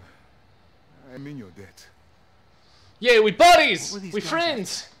 Well, I'm in your debt. Yeah, we buddies! What were these We guys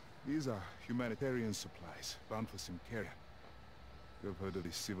friends! These are humanitarian supplies bound for Symkaria. You've heard of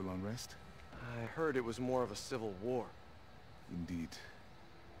this civil unrest? I heard it was more of a civil war. Indeed.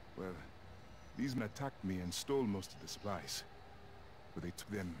 Well, these men attacked me and stole most of the supplies. But they took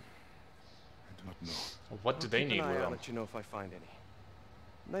them... I do not know. What do they need with I'll them? let you know if I find any.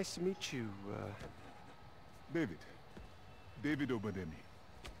 Nice to meet you, David. David Obademi.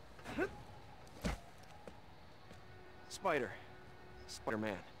 Spider.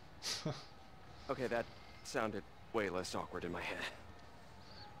 Spider-Man. Okay, that sounded way less awkward in my head.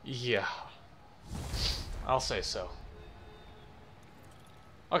 Yeah. I'll say so.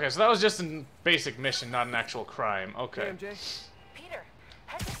 Okay, so that was just a basic mission, not an actual crime. Okay. Hey, MJ. Peter,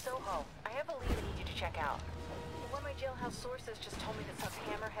 head to Soho. I have a lead I need you to check out. One of my jailhouse sources just told me that some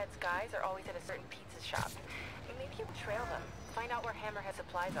Hammerhead's guys are always at a certain pizza shop. Maybe you can trail them. Find out where Hammerhead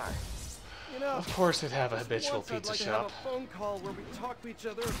supplies are. You know, Of course they'd have a habitual once I'd pizza like to shop. have a phone call where we talk to each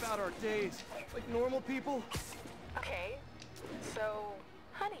other about our days, like normal people. Okay, so,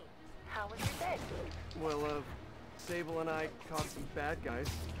 honey, how was your day? Well, Sable and I caught some bad guys.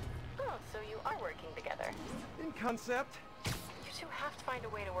 Oh, so you are working together. In concept. You two have to find a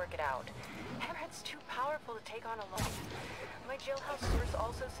way to work it out. Hammerhead's too powerful to take on alone. My jailhouse source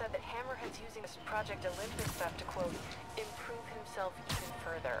also said that Hammerhead's using this Project Olympus stuff to, quote, improve himself even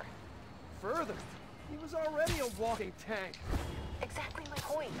further. Further, he was already a walking tank. Exactly my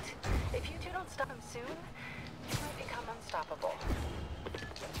point. If you two don't stop him soon, he might become unstoppable.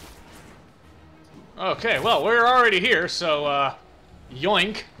 Okay, well, we're already here, so,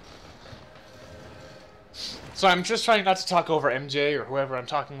 yoink. So I'm just trying not to talk over MJ or whoever I'm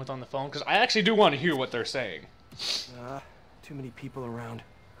talking with on the phone, because I actually do want to hear what they're saying. Too many people around.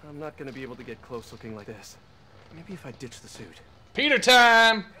 I'm not gonna be able to get close looking like this. Maybe if I ditch the suit. Peter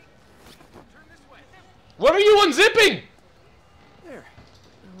time! What are you unzipping? There.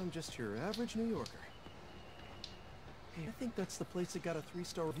 Now I'm just your average New Yorker. Hey, I think that's the place that got a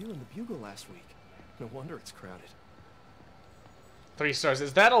 3-star review in the Bugle last week. No wonder it's crowded. 3 stars.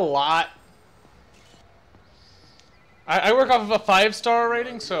 Is that a lot? I work off of a 5-star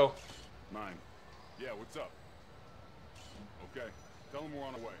rating, so... 9. Yeah, what's up? Okay, tell him we're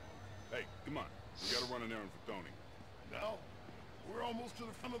on our way. Hey, come on. We gotta run an errand for Tony. Now, we're almost to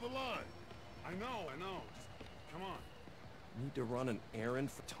the front of the line. I know. Just, come on. Need to run an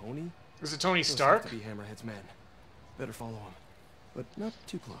errand for Tony? Is it Tony Those Stark? have to be Hammerhead's men. Better follow him. But not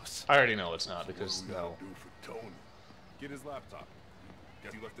too close. I already know it's not, because, What we no. gotta do for Tony? Get his laptop.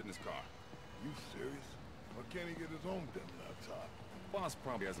 Guess he left it in his car. You serious? Why can't he get his own damn laptop? Boss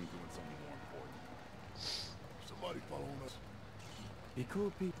probably hasn't doing something more important. Somebody following us? Be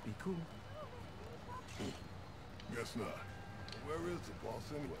cool, Pete. Be cool. Guess not. Where is the boss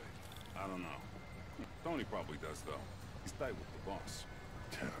anyway? I don't know. Tony probably does, though. He's tight with the boss.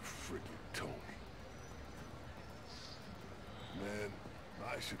 Damn freaking Tony. Man,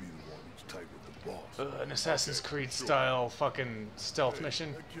 I should be the one who's tight with the boss. An Assassin's Creed style fucking stealth Hey,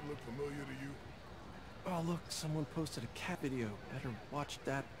 mission. that kid look familiar to you? Oh, look, someone posted a cat video. Better watch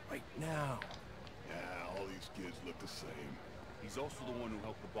that right now. Yeah, all these kids look the same. He's also the one who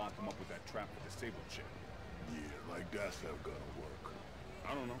helped the boss come up with that trap for the Sable chick. Yeah, like that's how gonna work.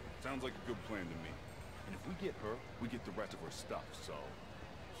 I don't know. Sounds like a good plan to me. And if we get her, we get the rest of her stuff, so...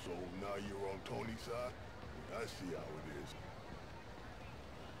 So now you're on Tony's side? I see how it is.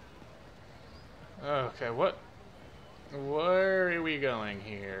 Okay, what? Where are we going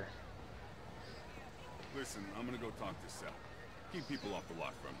here? Listen, I'm gonna go talk to Sal. Keep people off the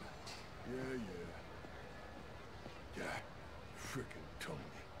lot from me. Yeah. Frickin' Tony.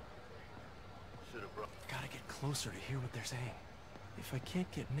 Gotta get closer to hear what they're saying. If I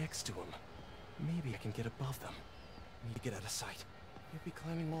can't get next to him, maybe I can get above them. Need to get out of sight. You'll be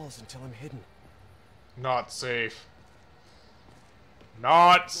climbing walls until I'm hidden. Not safe.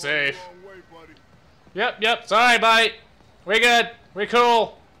 Not safe. Wrong way, buddy. Yep. Sorry, buddy. We good. We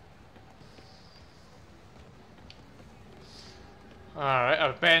cool. Alright,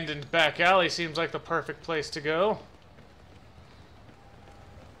 abandoned back alley seems like the perfect place to go.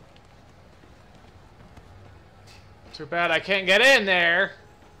 Too bad I can't get in there.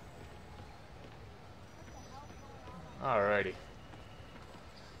 Alrighty.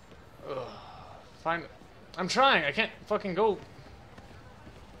 Ugh. Fine. I'm trying. I can't fucking go.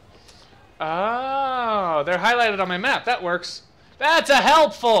 Oh, they're highlighted on my map. That works. That's a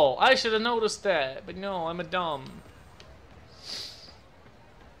helpful. I should have noticed that, but no, I'm a dumb.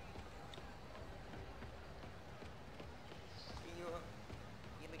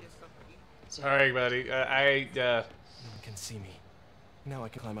 Sorry, buddy. No one can see me. Now I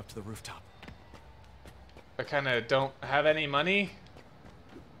can climb up to the rooftop. I kind of don't have any money.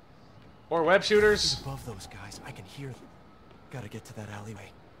 Or web shooters. Above those guys, I can hear them. Gotta get to that alleyway.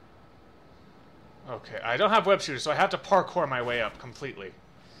 Okay, I don't have web shooters, so I have to parkour my way up completely.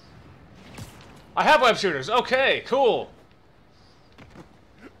 I have web shooters. Okay, cool.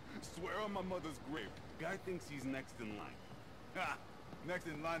 Swear on my mother's grave. Guy thinks he's next in line. Ha! Next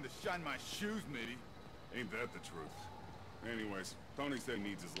in line to shine my shoes, matey. Ain't that the truth? Anyways, Tony said he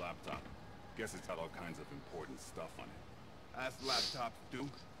needs his laptop. Guess it's got all kinds of important stuff on it. As laptops do.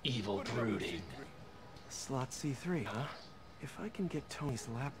 Evil brooding. Slot C3, huh? If I can get Tony's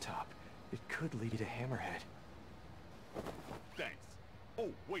laptop, it could lead to Hammerhead. Thanks. Oh,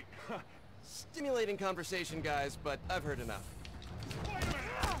 wait. Stimulating conversation, guys, but I've heard enough.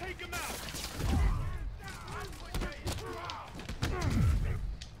 Spider-Man! Take him out!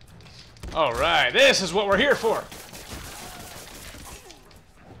 Alright, this is what we're here for.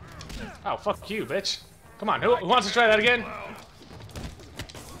 Oh, fuck you, bitch. Come on, who wants to try that again?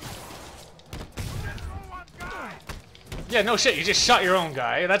 Yeah, no shit, you just shot your own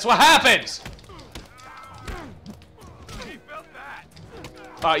guy. That's what happens!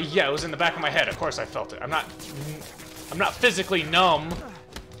 Yeah, it was in the back of my head. Of course I felt it. I'm not physically numb.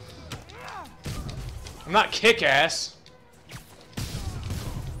 I'm not kick-ass.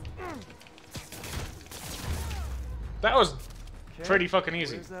 That was pretty fucking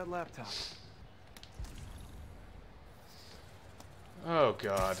easy. Where's that laptop? Oh,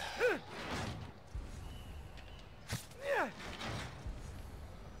 God.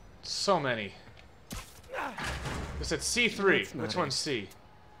 So many. It said C3. Which one's C?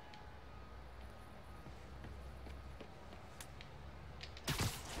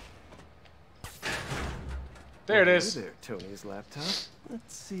 There it is. Hey there, Tony's laptop.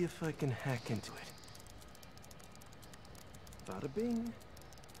 Let's see if I can hack into it. Bada bing.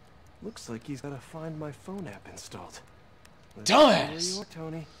 Looks like he's got a Find My Phone app installed. Dumbass! Where you are,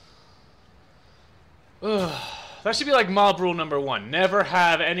 Tony? Ugh. That should be like mob rule number 1. Never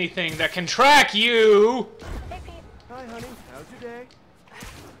have anything that can track you! Hey, Pete. Hi, honey. How's your day?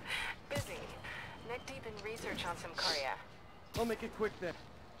 Busy. Neck deep in research on Symkaria. I'll make it quick then.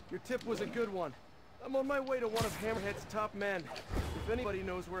 Your tip was a good one. I'm on my way to one of Hammerhead's top men. If anybody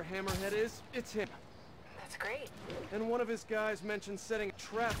knows where Hammerhead is, it's him. That's great. And one of his guys mentioned setting a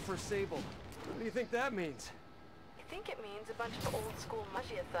trap for Sable. What do you think that means? I think it means a bunch of old-school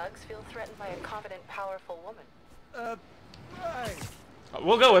mafia thugs feel threatened by a confident, powerful woman. Right.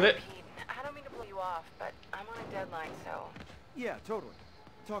 We'll go with it. Pete, I don't mean to blow you off, but I'm on a deadline, so... Yeah, totally.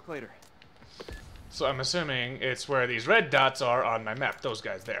 Talk later. So I'm assuming it's where these red dots are on my map. Those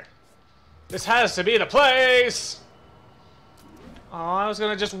guys there. This has to be the place! Oh, I was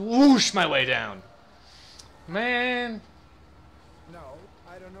gonna just whoosh my way down. Man. No,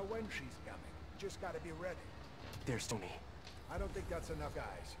 I don't know when she's coming. Just gotta be ready. There's Tony. I don't think that's enough,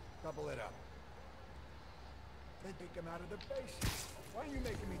 guys. Double it up. Then take him out of the base. Why are you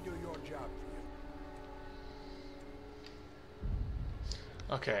making me do your job for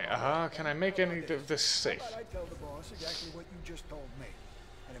you? Okay, can I make any of this safe? How about I tell the boss exactly what you just told me?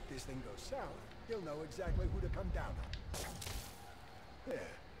 And if this thing goes south, he'll know exactly who to come down on. Yeah,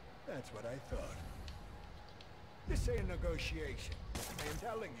 that's what I thought. This ain't a negotiation. I am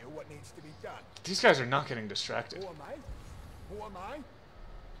telling you what needs to be done. These guys are not getting distracted. Who am I? Who am I?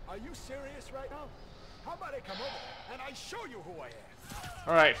 Are you serious right now? How about I come over there and I show you who I am?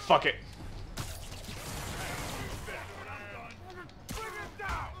 Alright, fuck it. Bring him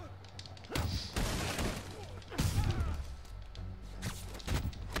down!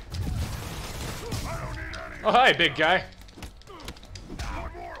 Oh, hi, big guy.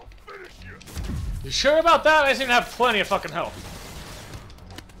 You sure about that? I seem to have plenty of fucking health.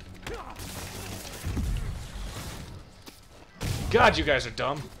 God, you guys are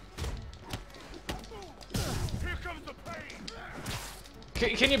dumb.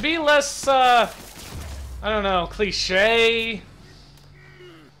 Can you be less, I don't know, cliche?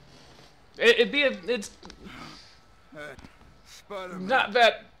 It's not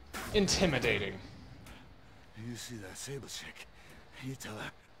that intimidating. You see that Sable chick? You tell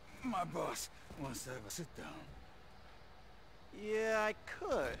her my boss wants to have a sit down. Yeah, I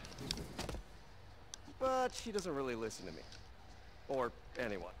could. But she doesn't really listen to me. Or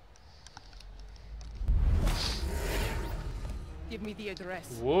anyone. Give me the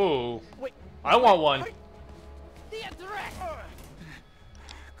address. Whoa. Wait. I want one. The address!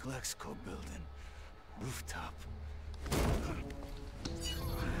 Glexco building. Rooftop.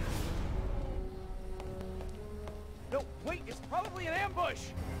 No, wait, it's probably an ambush!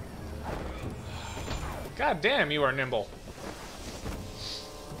 God damn, you are nimble.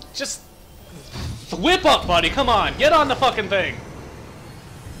 Just whip up, buddy. Come on, get on the fucking thing.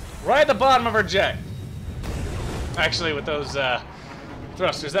 Right at the bottom of her jet. Actually, with those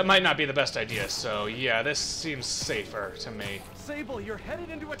thrusters, that might not be the best idea. So yeah, this seems safer to me. Sable, you're headed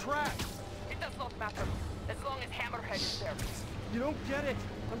into a trap! It does not matter, as long as Hammerhead is there. You don't get it.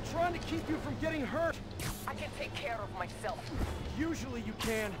 I'm trying to keep you from getting hurt. I can take care of myself. Usually you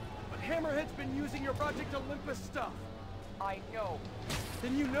can, but Hammerhead's been using your Project Olympus stuff. I know.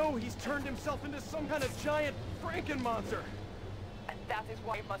 Then you know he's turned himself into some kind of giant Franken-monster. And that is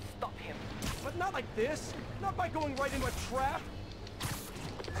why I must stop him. But not like this. Not by going right into a trap.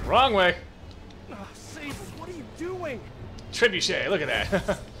 Wrong way. Sable, what are you doing? Trebuchet, look at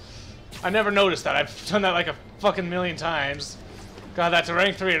that. I never noticed that. I've done that like a fucking million times. God, that's a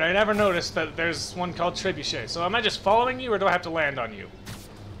rank 3, and I never noticed that there's one called Trebuchet. So am I just following you, or do I have to land on you?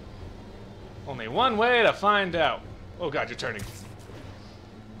 Only one way to find out. Oh god, you're turning.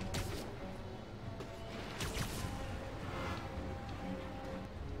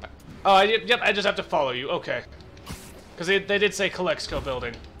 Oh, yep, I just have to follow you. Okay. Because they did say Calexco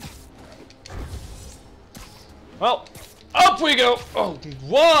building. Well, up we go! Oh,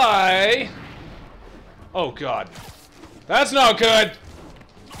 why? Oh, God. That's not good!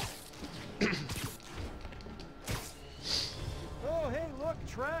 Oh, hey, look,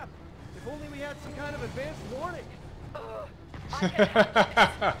 trap. If only we had some kind of advanced warning.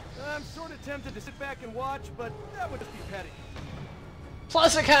 I'm sort of tempted to sit back and watch, but that would just be petty.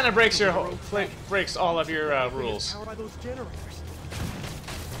 Plus, it kind of breaks your breaks all of your rules. Powered by those generators.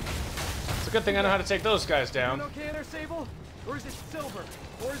 It's a good thing I know how to take those guys down. Doing okay there, Sable? Or is it silver?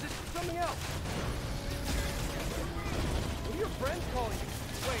 Or is it something else? What do your friends call you?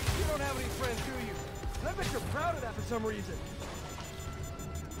 Wait, you don't have any friends, do you? And I bet you're proud of that for some reason.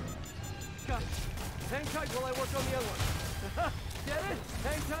 Got it. Hang tight while I work on the other one. Get it?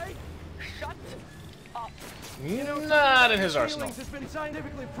 Hang tight? Shut up. You know, Not in his arsenal. feelings has been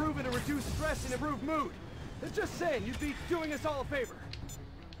scientifically proven to reduce stress and improve mood. It's just saying, you'd be doing us all a favor.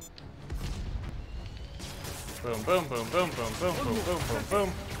 Boom, boom, boom, boom, boom, boom, boom, boom, boom,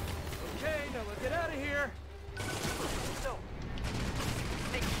 boom. Okay, now let's get out of here. No.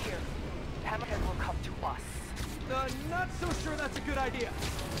 Stay here. Hammerhead will come to us. Not so sure that's a good idea.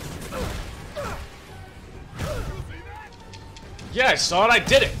 Yeah, I saw it, I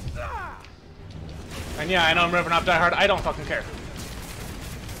did it! And yeah, I know I'm ripping off Die Hard, I don't fucking care.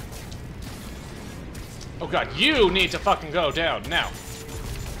 Oh god, you need to fucking go down, now.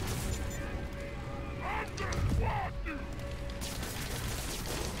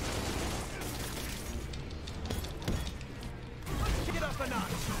 Let's kick it up a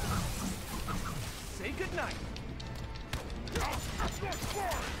notch. Say goodnight.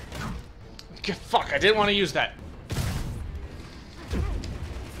 Fuck, I didn't want to use that.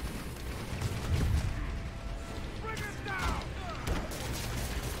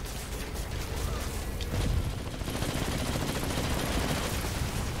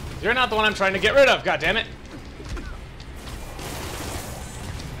 You're not the one I'm trying to get rid of, goddammit.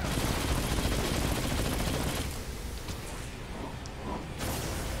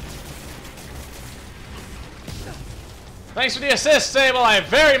 Thanks for the assist, Sable. I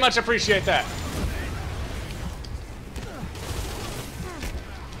very much appreciate that.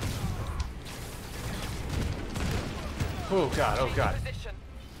 Oh god, oh god.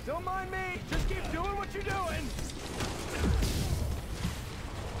 Don't mind me. Just keep doing what you're doing.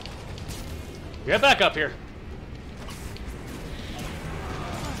 Get back up here.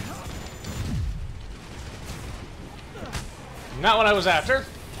 Not what I was after.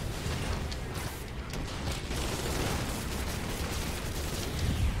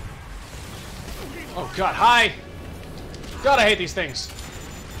 Oh god, hi! God, I hate these things.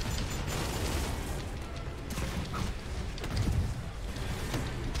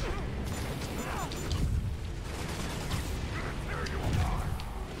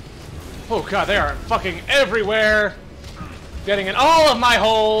 Oh god, they are fucking everywhere! Getting in all of my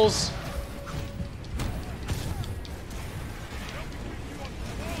holes!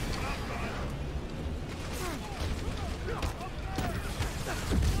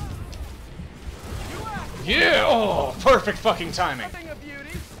 Yeah! Oh, perfect fucking timing. Nothing of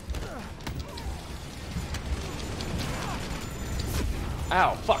beauty.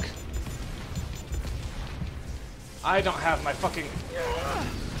 Ow, fuck. I don't have my fucking...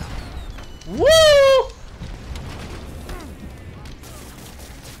 Woo!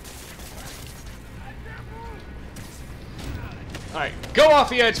 Alright, go off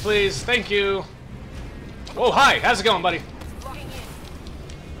the edge, please. Thank you. Whoa, hi. How's it going, buddy?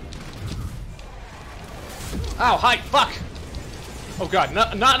 Ow, hi. Fuck. Oh, God.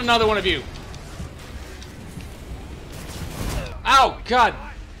 Not another one of you. Ow, God.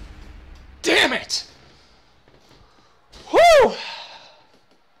 Damn it. Whew.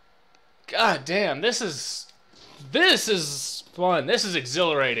 God damn, this is fun. This is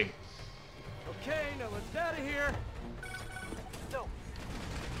exhilarating. Okay, now let's get out of here. No.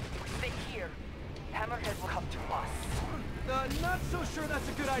 Stay here. Hammerhead will come to us. Not so sure that's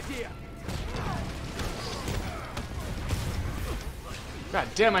a good idea. God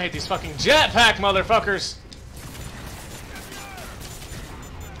damn, I hate these fucking jetpack motherfuckers.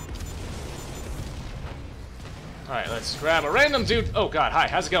 Alright, let's grab a random dude. Oh god, hi,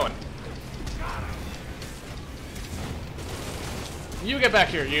 how's it going? You get back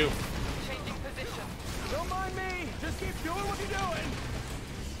here, you. Changing position. Don't mind me. Just keep doing what you're doing.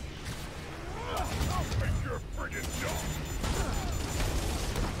 I'll take your friggin' job.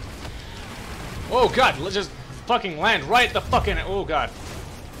 Oh god, let's just fucking land right the fucking... Oh god.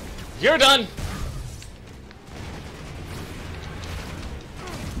 You're done.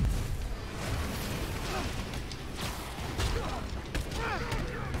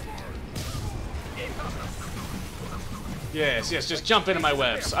 Yes, yes, just jump into my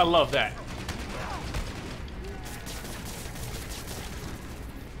webs. I love that.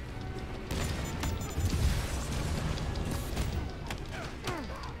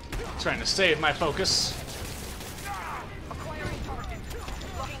 Trying to save my focus. Acquiring target.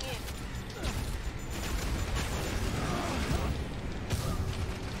 Locking in.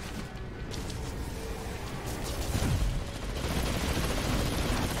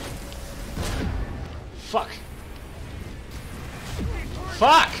 Fuck.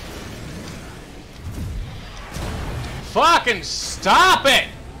 Fuck! Fucking stop it!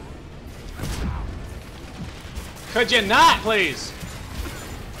 Could you not, please?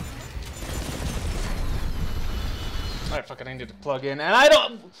 Alright, fucking I need to plug in, and I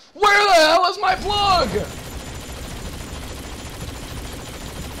don't... Where the hell is my plug?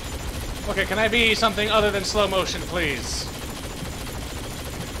 Okay, can I be something other than slow motion, please?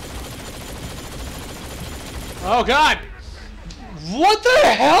 Oh god! What the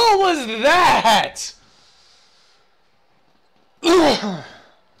hell was that?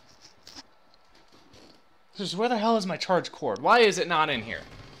 Just where the hell is my charge cord? Why is it not in here?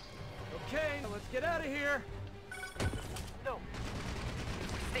 Okay, now let's get out of here. No.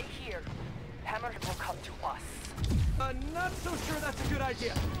 Stay here. Hammerhead will come to us. Not so sure that's a good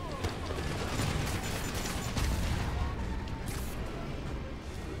idea.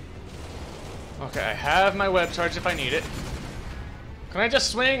 Okay, I have my web charge if I need it. Can I just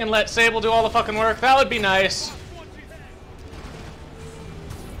swing and let Sable do all the fucking work? That would be nice.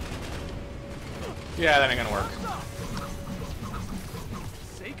 Yeah, that ain't gonna work.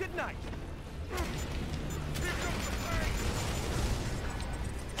 Say goodnight.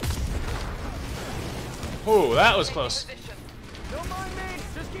 Ooh, that was close. Don't mind me.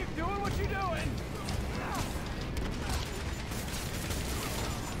 Just keep doing what you're doing.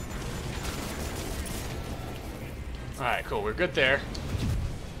 Alright, cool. We're good there.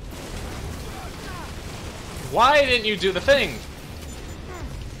 Why didn't you do the thing?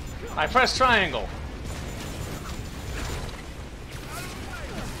 I pressed triangle.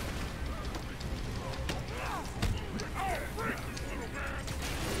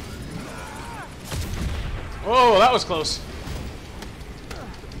 Whoa, that was close.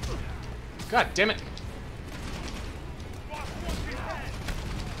 God damn it.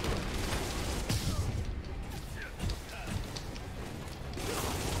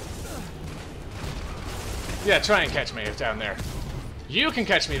 Yeah, try and catch me down there. You can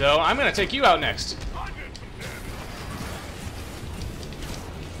catch me, though. I'm gonna take you out next.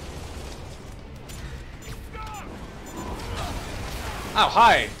 Ow,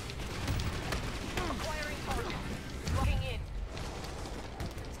 hi.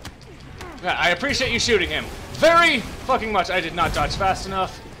 Yeah, I appreciate you shooting him. Very fucking much. I did not dodge fast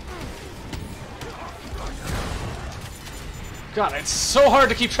enough. God, it's so hard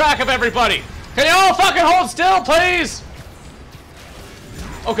to keep track of everybody. Can you all fucking hold still, please?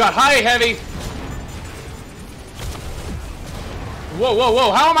 Oh god, hi, Heavy. Whoa, whoa,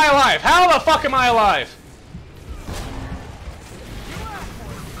 whoa, how am I alive? How the fuck am I alive?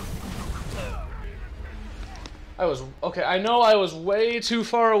 Okay, I know I was way too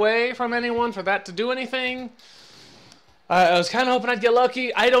far away from anyone for that to do anything. I was kind of hoping I'd get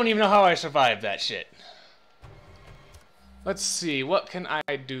lucky. I don't even know how I survived that shit. Let's see, what can I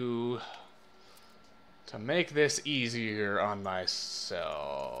do to make this easier on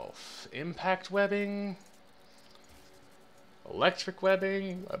myself? Impact webbing? Electric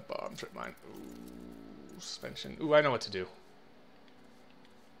webbing? A bomb trip mine. Ooh, suspension. Ooh, I know what to do.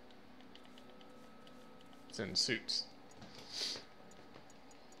 It's in suits.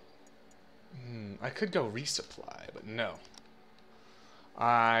 I could go resupply, but no.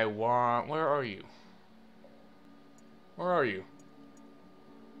 I want... Where are you? Where are you?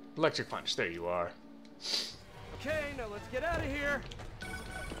 Electric punch. There you are. Okay, now let's get out of here.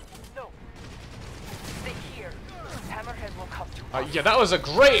 No. Stay here. Hammerhead will come to us. Yeah, that was a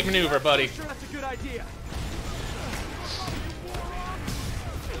great maneuver, buddy. Sure, that's a good idea.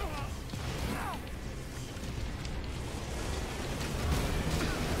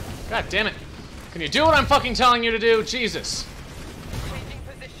 God damn it. Can you do what I'm fucking telling you to do? Jesus. Changing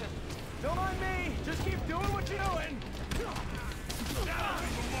position. Don't mind me. Just keep doing what you're doing.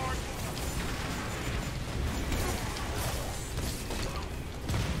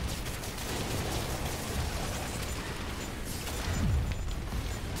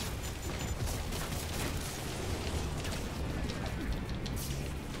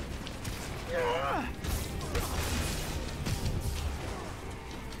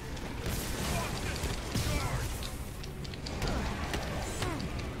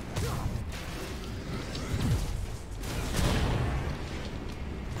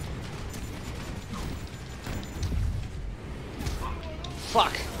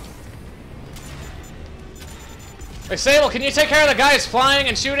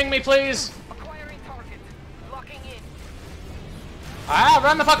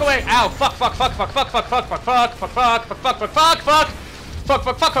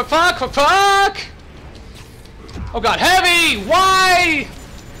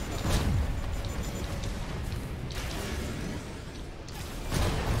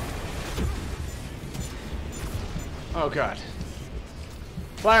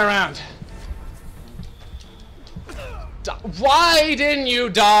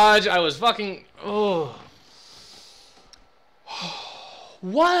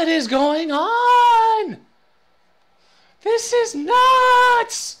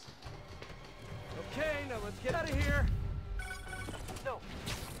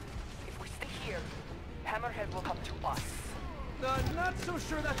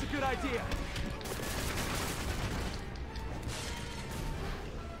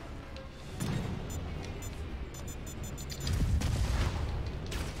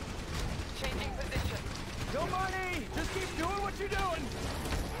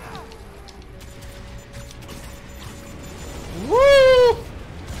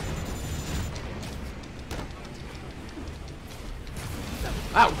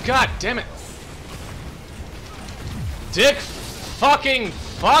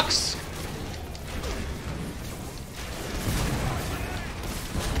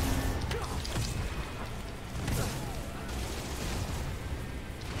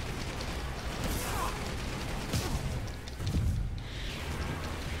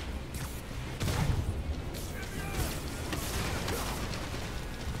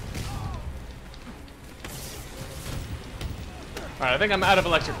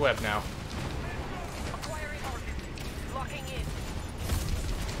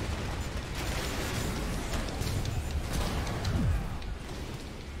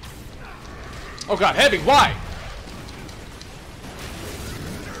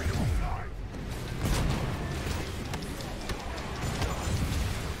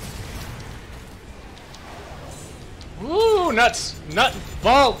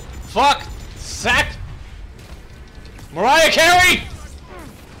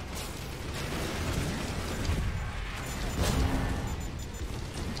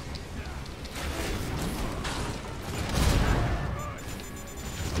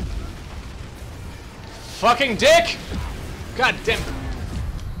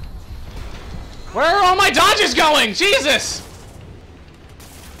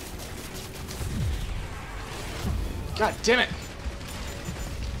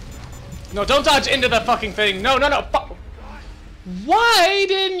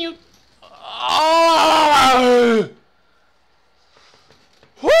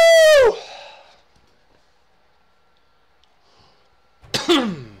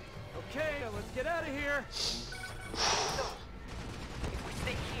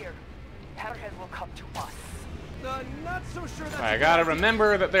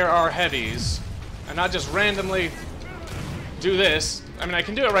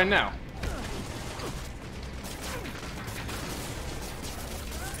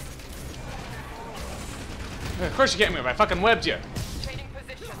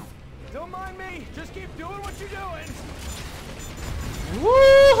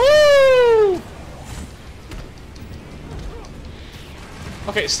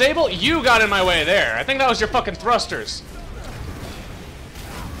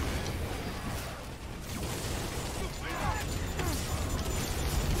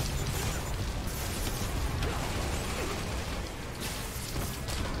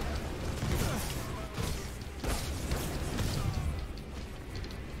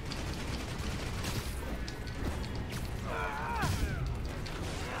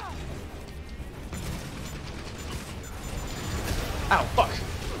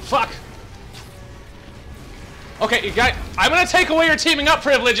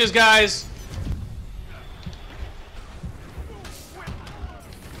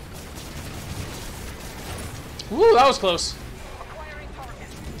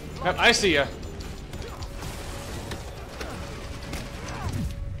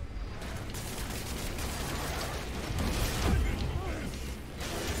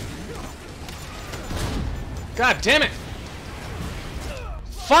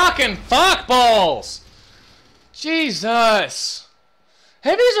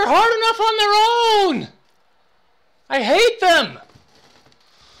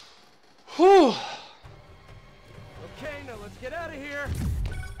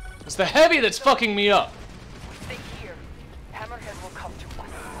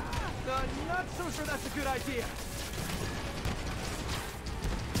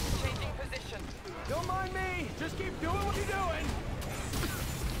 Don't mind me. Just keep doing what you're doing.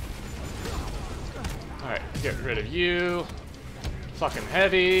 Alright, get rid of you. Fucking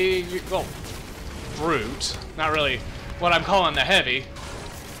heavy. You, well, brute. Not really what I'm calling the heavy.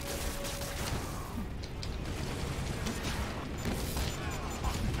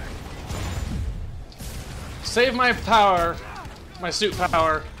 Save my power, my suit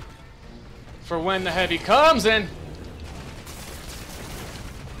power, for when the heavy comes in.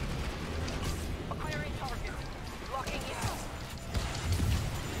 Acquiring target. Locking in.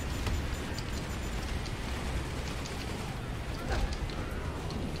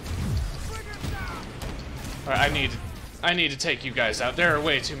 Alright, I need to take you guys out. There are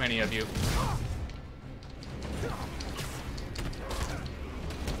way too many of you.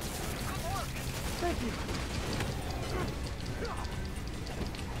 Thank you.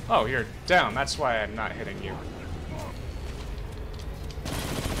 Oh, you're down. That's why I'm not hitting you.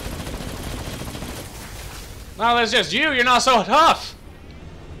 No, that's just you. You're not so tough.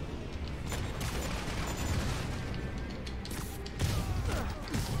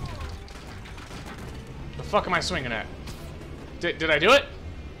 The fuck am I swinging at? Did I do it?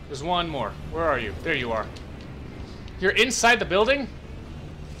 There's one more. Where are you? There you are. You're inside the building?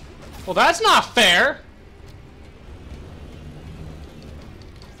 Well, that's not fair.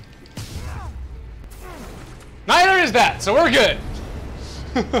 Neither is that, so we're good.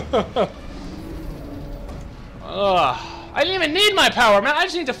 I didn't even need my power, man. I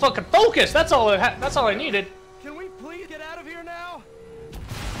just need to fucking focus. That's all. That's all I needed. Can we please get out of here now?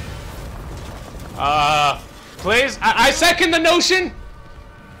 Please. I second the notion.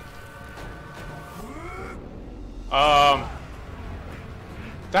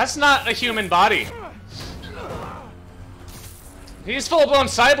 That's not a human body. He's full-blown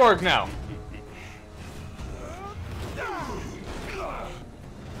cyborg now.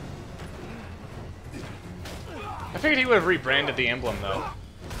 I figured he would have rebranded the emblem, though.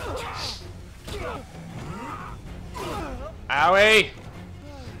 Owie!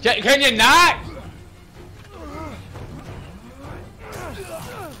 Can you not?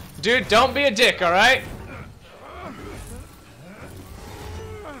 Dude, don't be a dick, alright?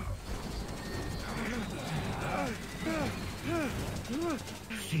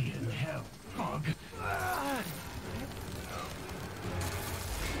 See in hell, fog.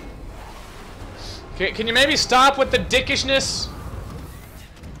 Can you maybe stop with the dickishness?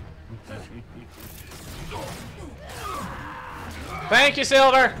 Thank you,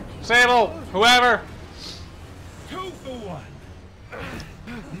 Silver, Sable, whoever. 2 for 1.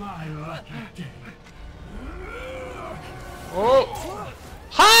 My lucky day. Oh.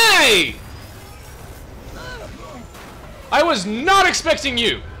 Hi! I was not expecting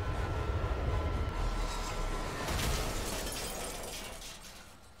you.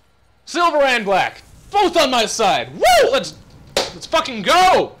 Silver and black, both on my side. Woo! Let's fucking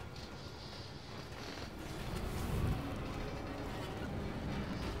go.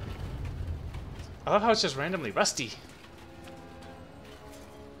 I love how it's just randomly rusty.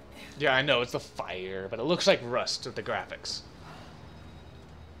 Yeah, I know it's the fire, but it looks like rust with the graphics.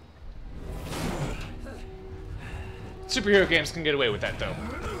 Superhero games can get away with that, though.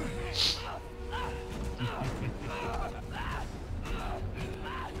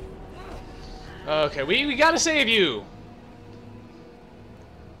 Okay, we gotta save you.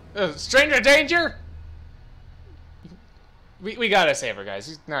 Stranger danger? We gotta save her, guys.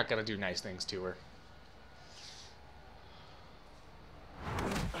 He's not gonna do nice things to her.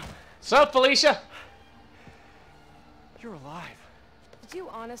 Sup, Felicia? You're alive. Did you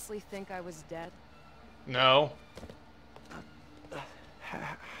honestly think I was dead? No.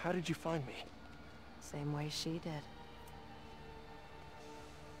 How did you find me? Same way she did.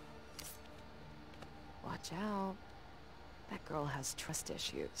 Watch out. That girl has trust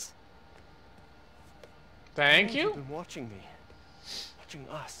issues. Thank you. You've been watching me. Watching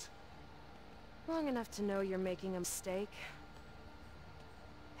us. Long enough to know you're making a mistake.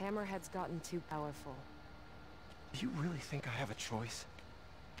 Hammerhead's gotten too powerful. Do you really think I have a choice?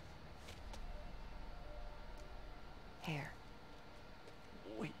 Here.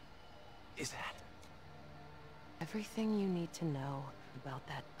 Wait, is that? Everything you need to know about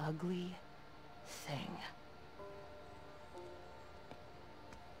that ugly thing.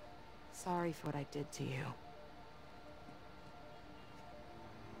 Sorry for what I did to you.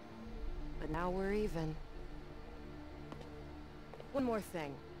 But now we're even. One more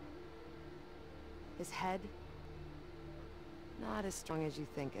thing. His head, not as strong as you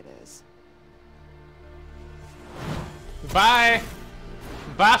think it is. Bye.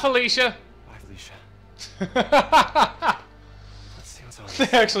 Bye, Felicia. Bye, Felicia. Let's see what's on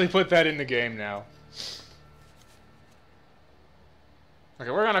They actually put that in the game now. Okay,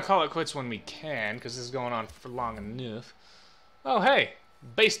 we're gonna call it quits when we can, because this is going on for long enough. Oh, hey!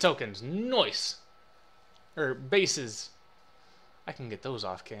 Base tokens. Nice! Or bases. I can get those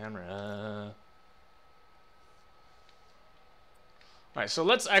off camera. Alright, so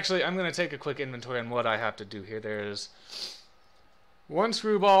let's actually... I'm gonna take a quick inventory on what I have to do here. There's 1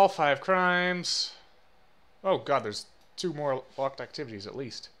 screwball, 5 crimes. Oh god, there's 2 more locked activities at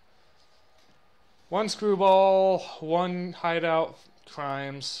least. 1 screwball, 1 hideout,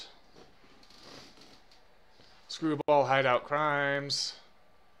 crimes. Screwball, hideout, crimes.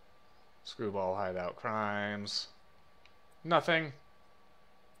 Screwball, hideout, crimes. Nothing.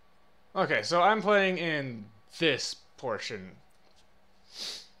 Okay, so I'm playing in this portion.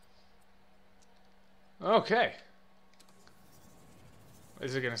 Okay.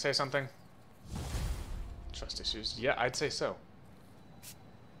 Is it gonna say something? Trust issues. Yeah, I'd say so.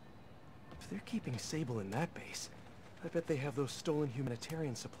 If they're keeping Sable in that base, I bet they have those stolen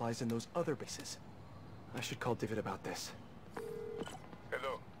humanitarian supplies in those other bases. I should call David about this.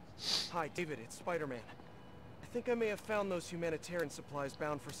 Hello. Hi, David, it's Spider-Man. I think I may have found those humanitarian supplies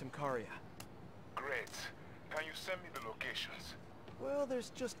bound for Symkaria. Great. Can you send me the locations? Well, there's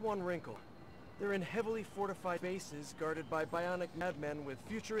just one wrinkle. They're in heavily fortified bases guarded by bionic madmen with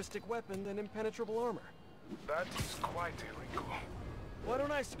futuristic weapons and impenetrable armor. That is quite a wrinkle. Why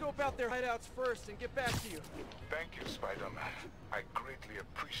don't I scope out their hideouts first and get back to you? Thank you, Spider-Man. I greatly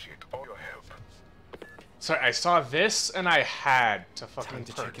appreciate all your help. Sorry, I saw this and I had to fucking Time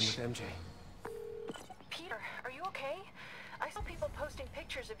to check in perch. with MJ. Peter, are you okay? I saw people posting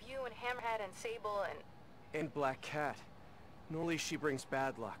pictures of you and Hammerhead and Sable And Black Cat. Normally she brings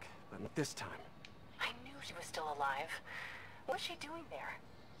bad luck, but not this time. I knew she was still alive. What's she doing there?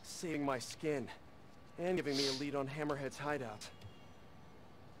 Saving my skin. And giving me a lead on Hammerhead's hideout.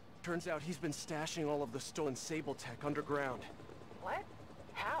 Turns out he's been stashing all of the stolen Sable tech underground. What?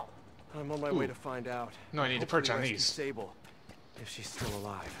 How? I'm on my way to find out. No, I need to Hopefully perch on rescue these. Sable, if she's still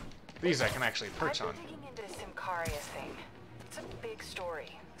alive. These I can actually perch I've on. been digging into the Symkaria thing. It's a big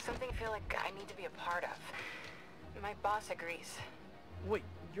story. Something I feel like I need to be a part of. My boss agrees. Wait,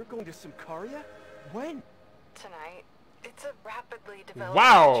 you're going to Symkaria? When? Tonight. It's a rapidly developing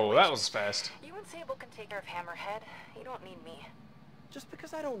Wow, situation. that was fast. You and Sable can take care of Hammerhead. You don't need me. Just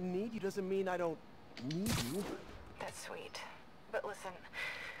because I don't need you doesn't mean I don't need you. That's sweet. But listen,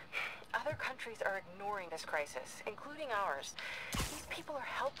 other countries are ignoring this crisis, including ours. These people are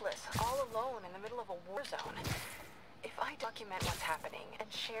helpless, all alone in the middle of a war zone. If I document what's happening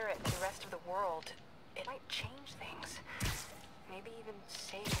and share it to the rest of the world, it might change things. Maybe even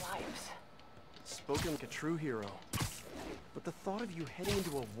save lives. Spoken like a true hero. But the thought of you heading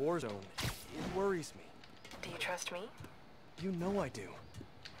into a war zone, it worries me. Do you trust me? You know I do.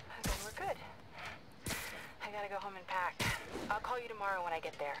 Then we're good. I gotta go home and pack. I'll call you tomorrow when I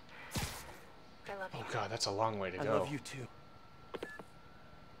get there. I love you. Oh god, that's a long way to I go. love you too.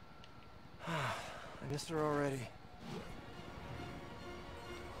 I miss her already.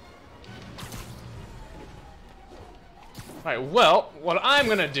 Alright, well, what I'm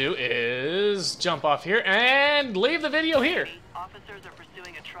gonna do is jump off here and leave the video here. Officers are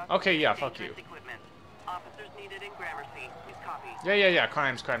pursuing a truck. Okay, yeah, with fuck dangerous you. Equipment. Officers needed in Gramercy. Please copy. Yeah.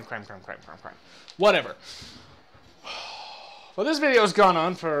 Crimes. Whatever. Well, this video's gone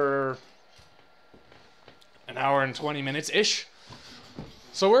on for an hour and 20 minutes-ish.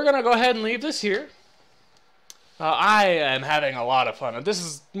 So we're gonna go ahead and leave this here. I am having a lot of fun. This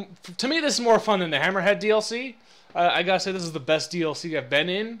is, to me, this is more fun than the Hammerhead DLC. I gotta say, this is the best DLC I've been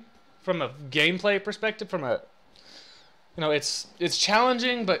in from a gameplay perspective. From a, you know, it's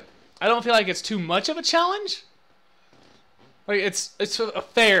challenging, but I don't feel like it's too much of a challenge. Like it's a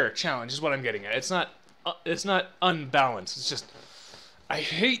fair challenge, is what I'm getting at. It's not unbalanced. It's just, I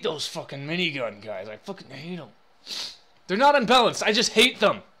hate those fucking minigun guys. I fucking hate them. They're not unbalanced. I just hate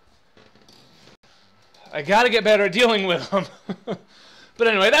them. I gotta get better at dealing with them. But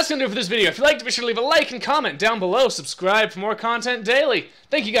anyway, that's gonna do it for this video. If you liked it, be sure to leave a like and comment down below. Subscribe for more content daily.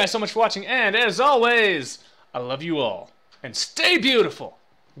 Thank you guys so much for watching, and as always, I love you all. And stay beautiful.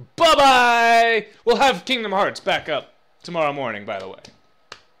 Bye-bye! We'll have Kingdom Hearts back up tomorrow morning, by the way.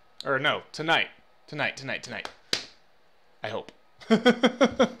 Or no, tonight. Tonight. I hope.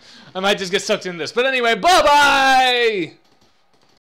 I might just get sucked in this. But anyway, bye-bye!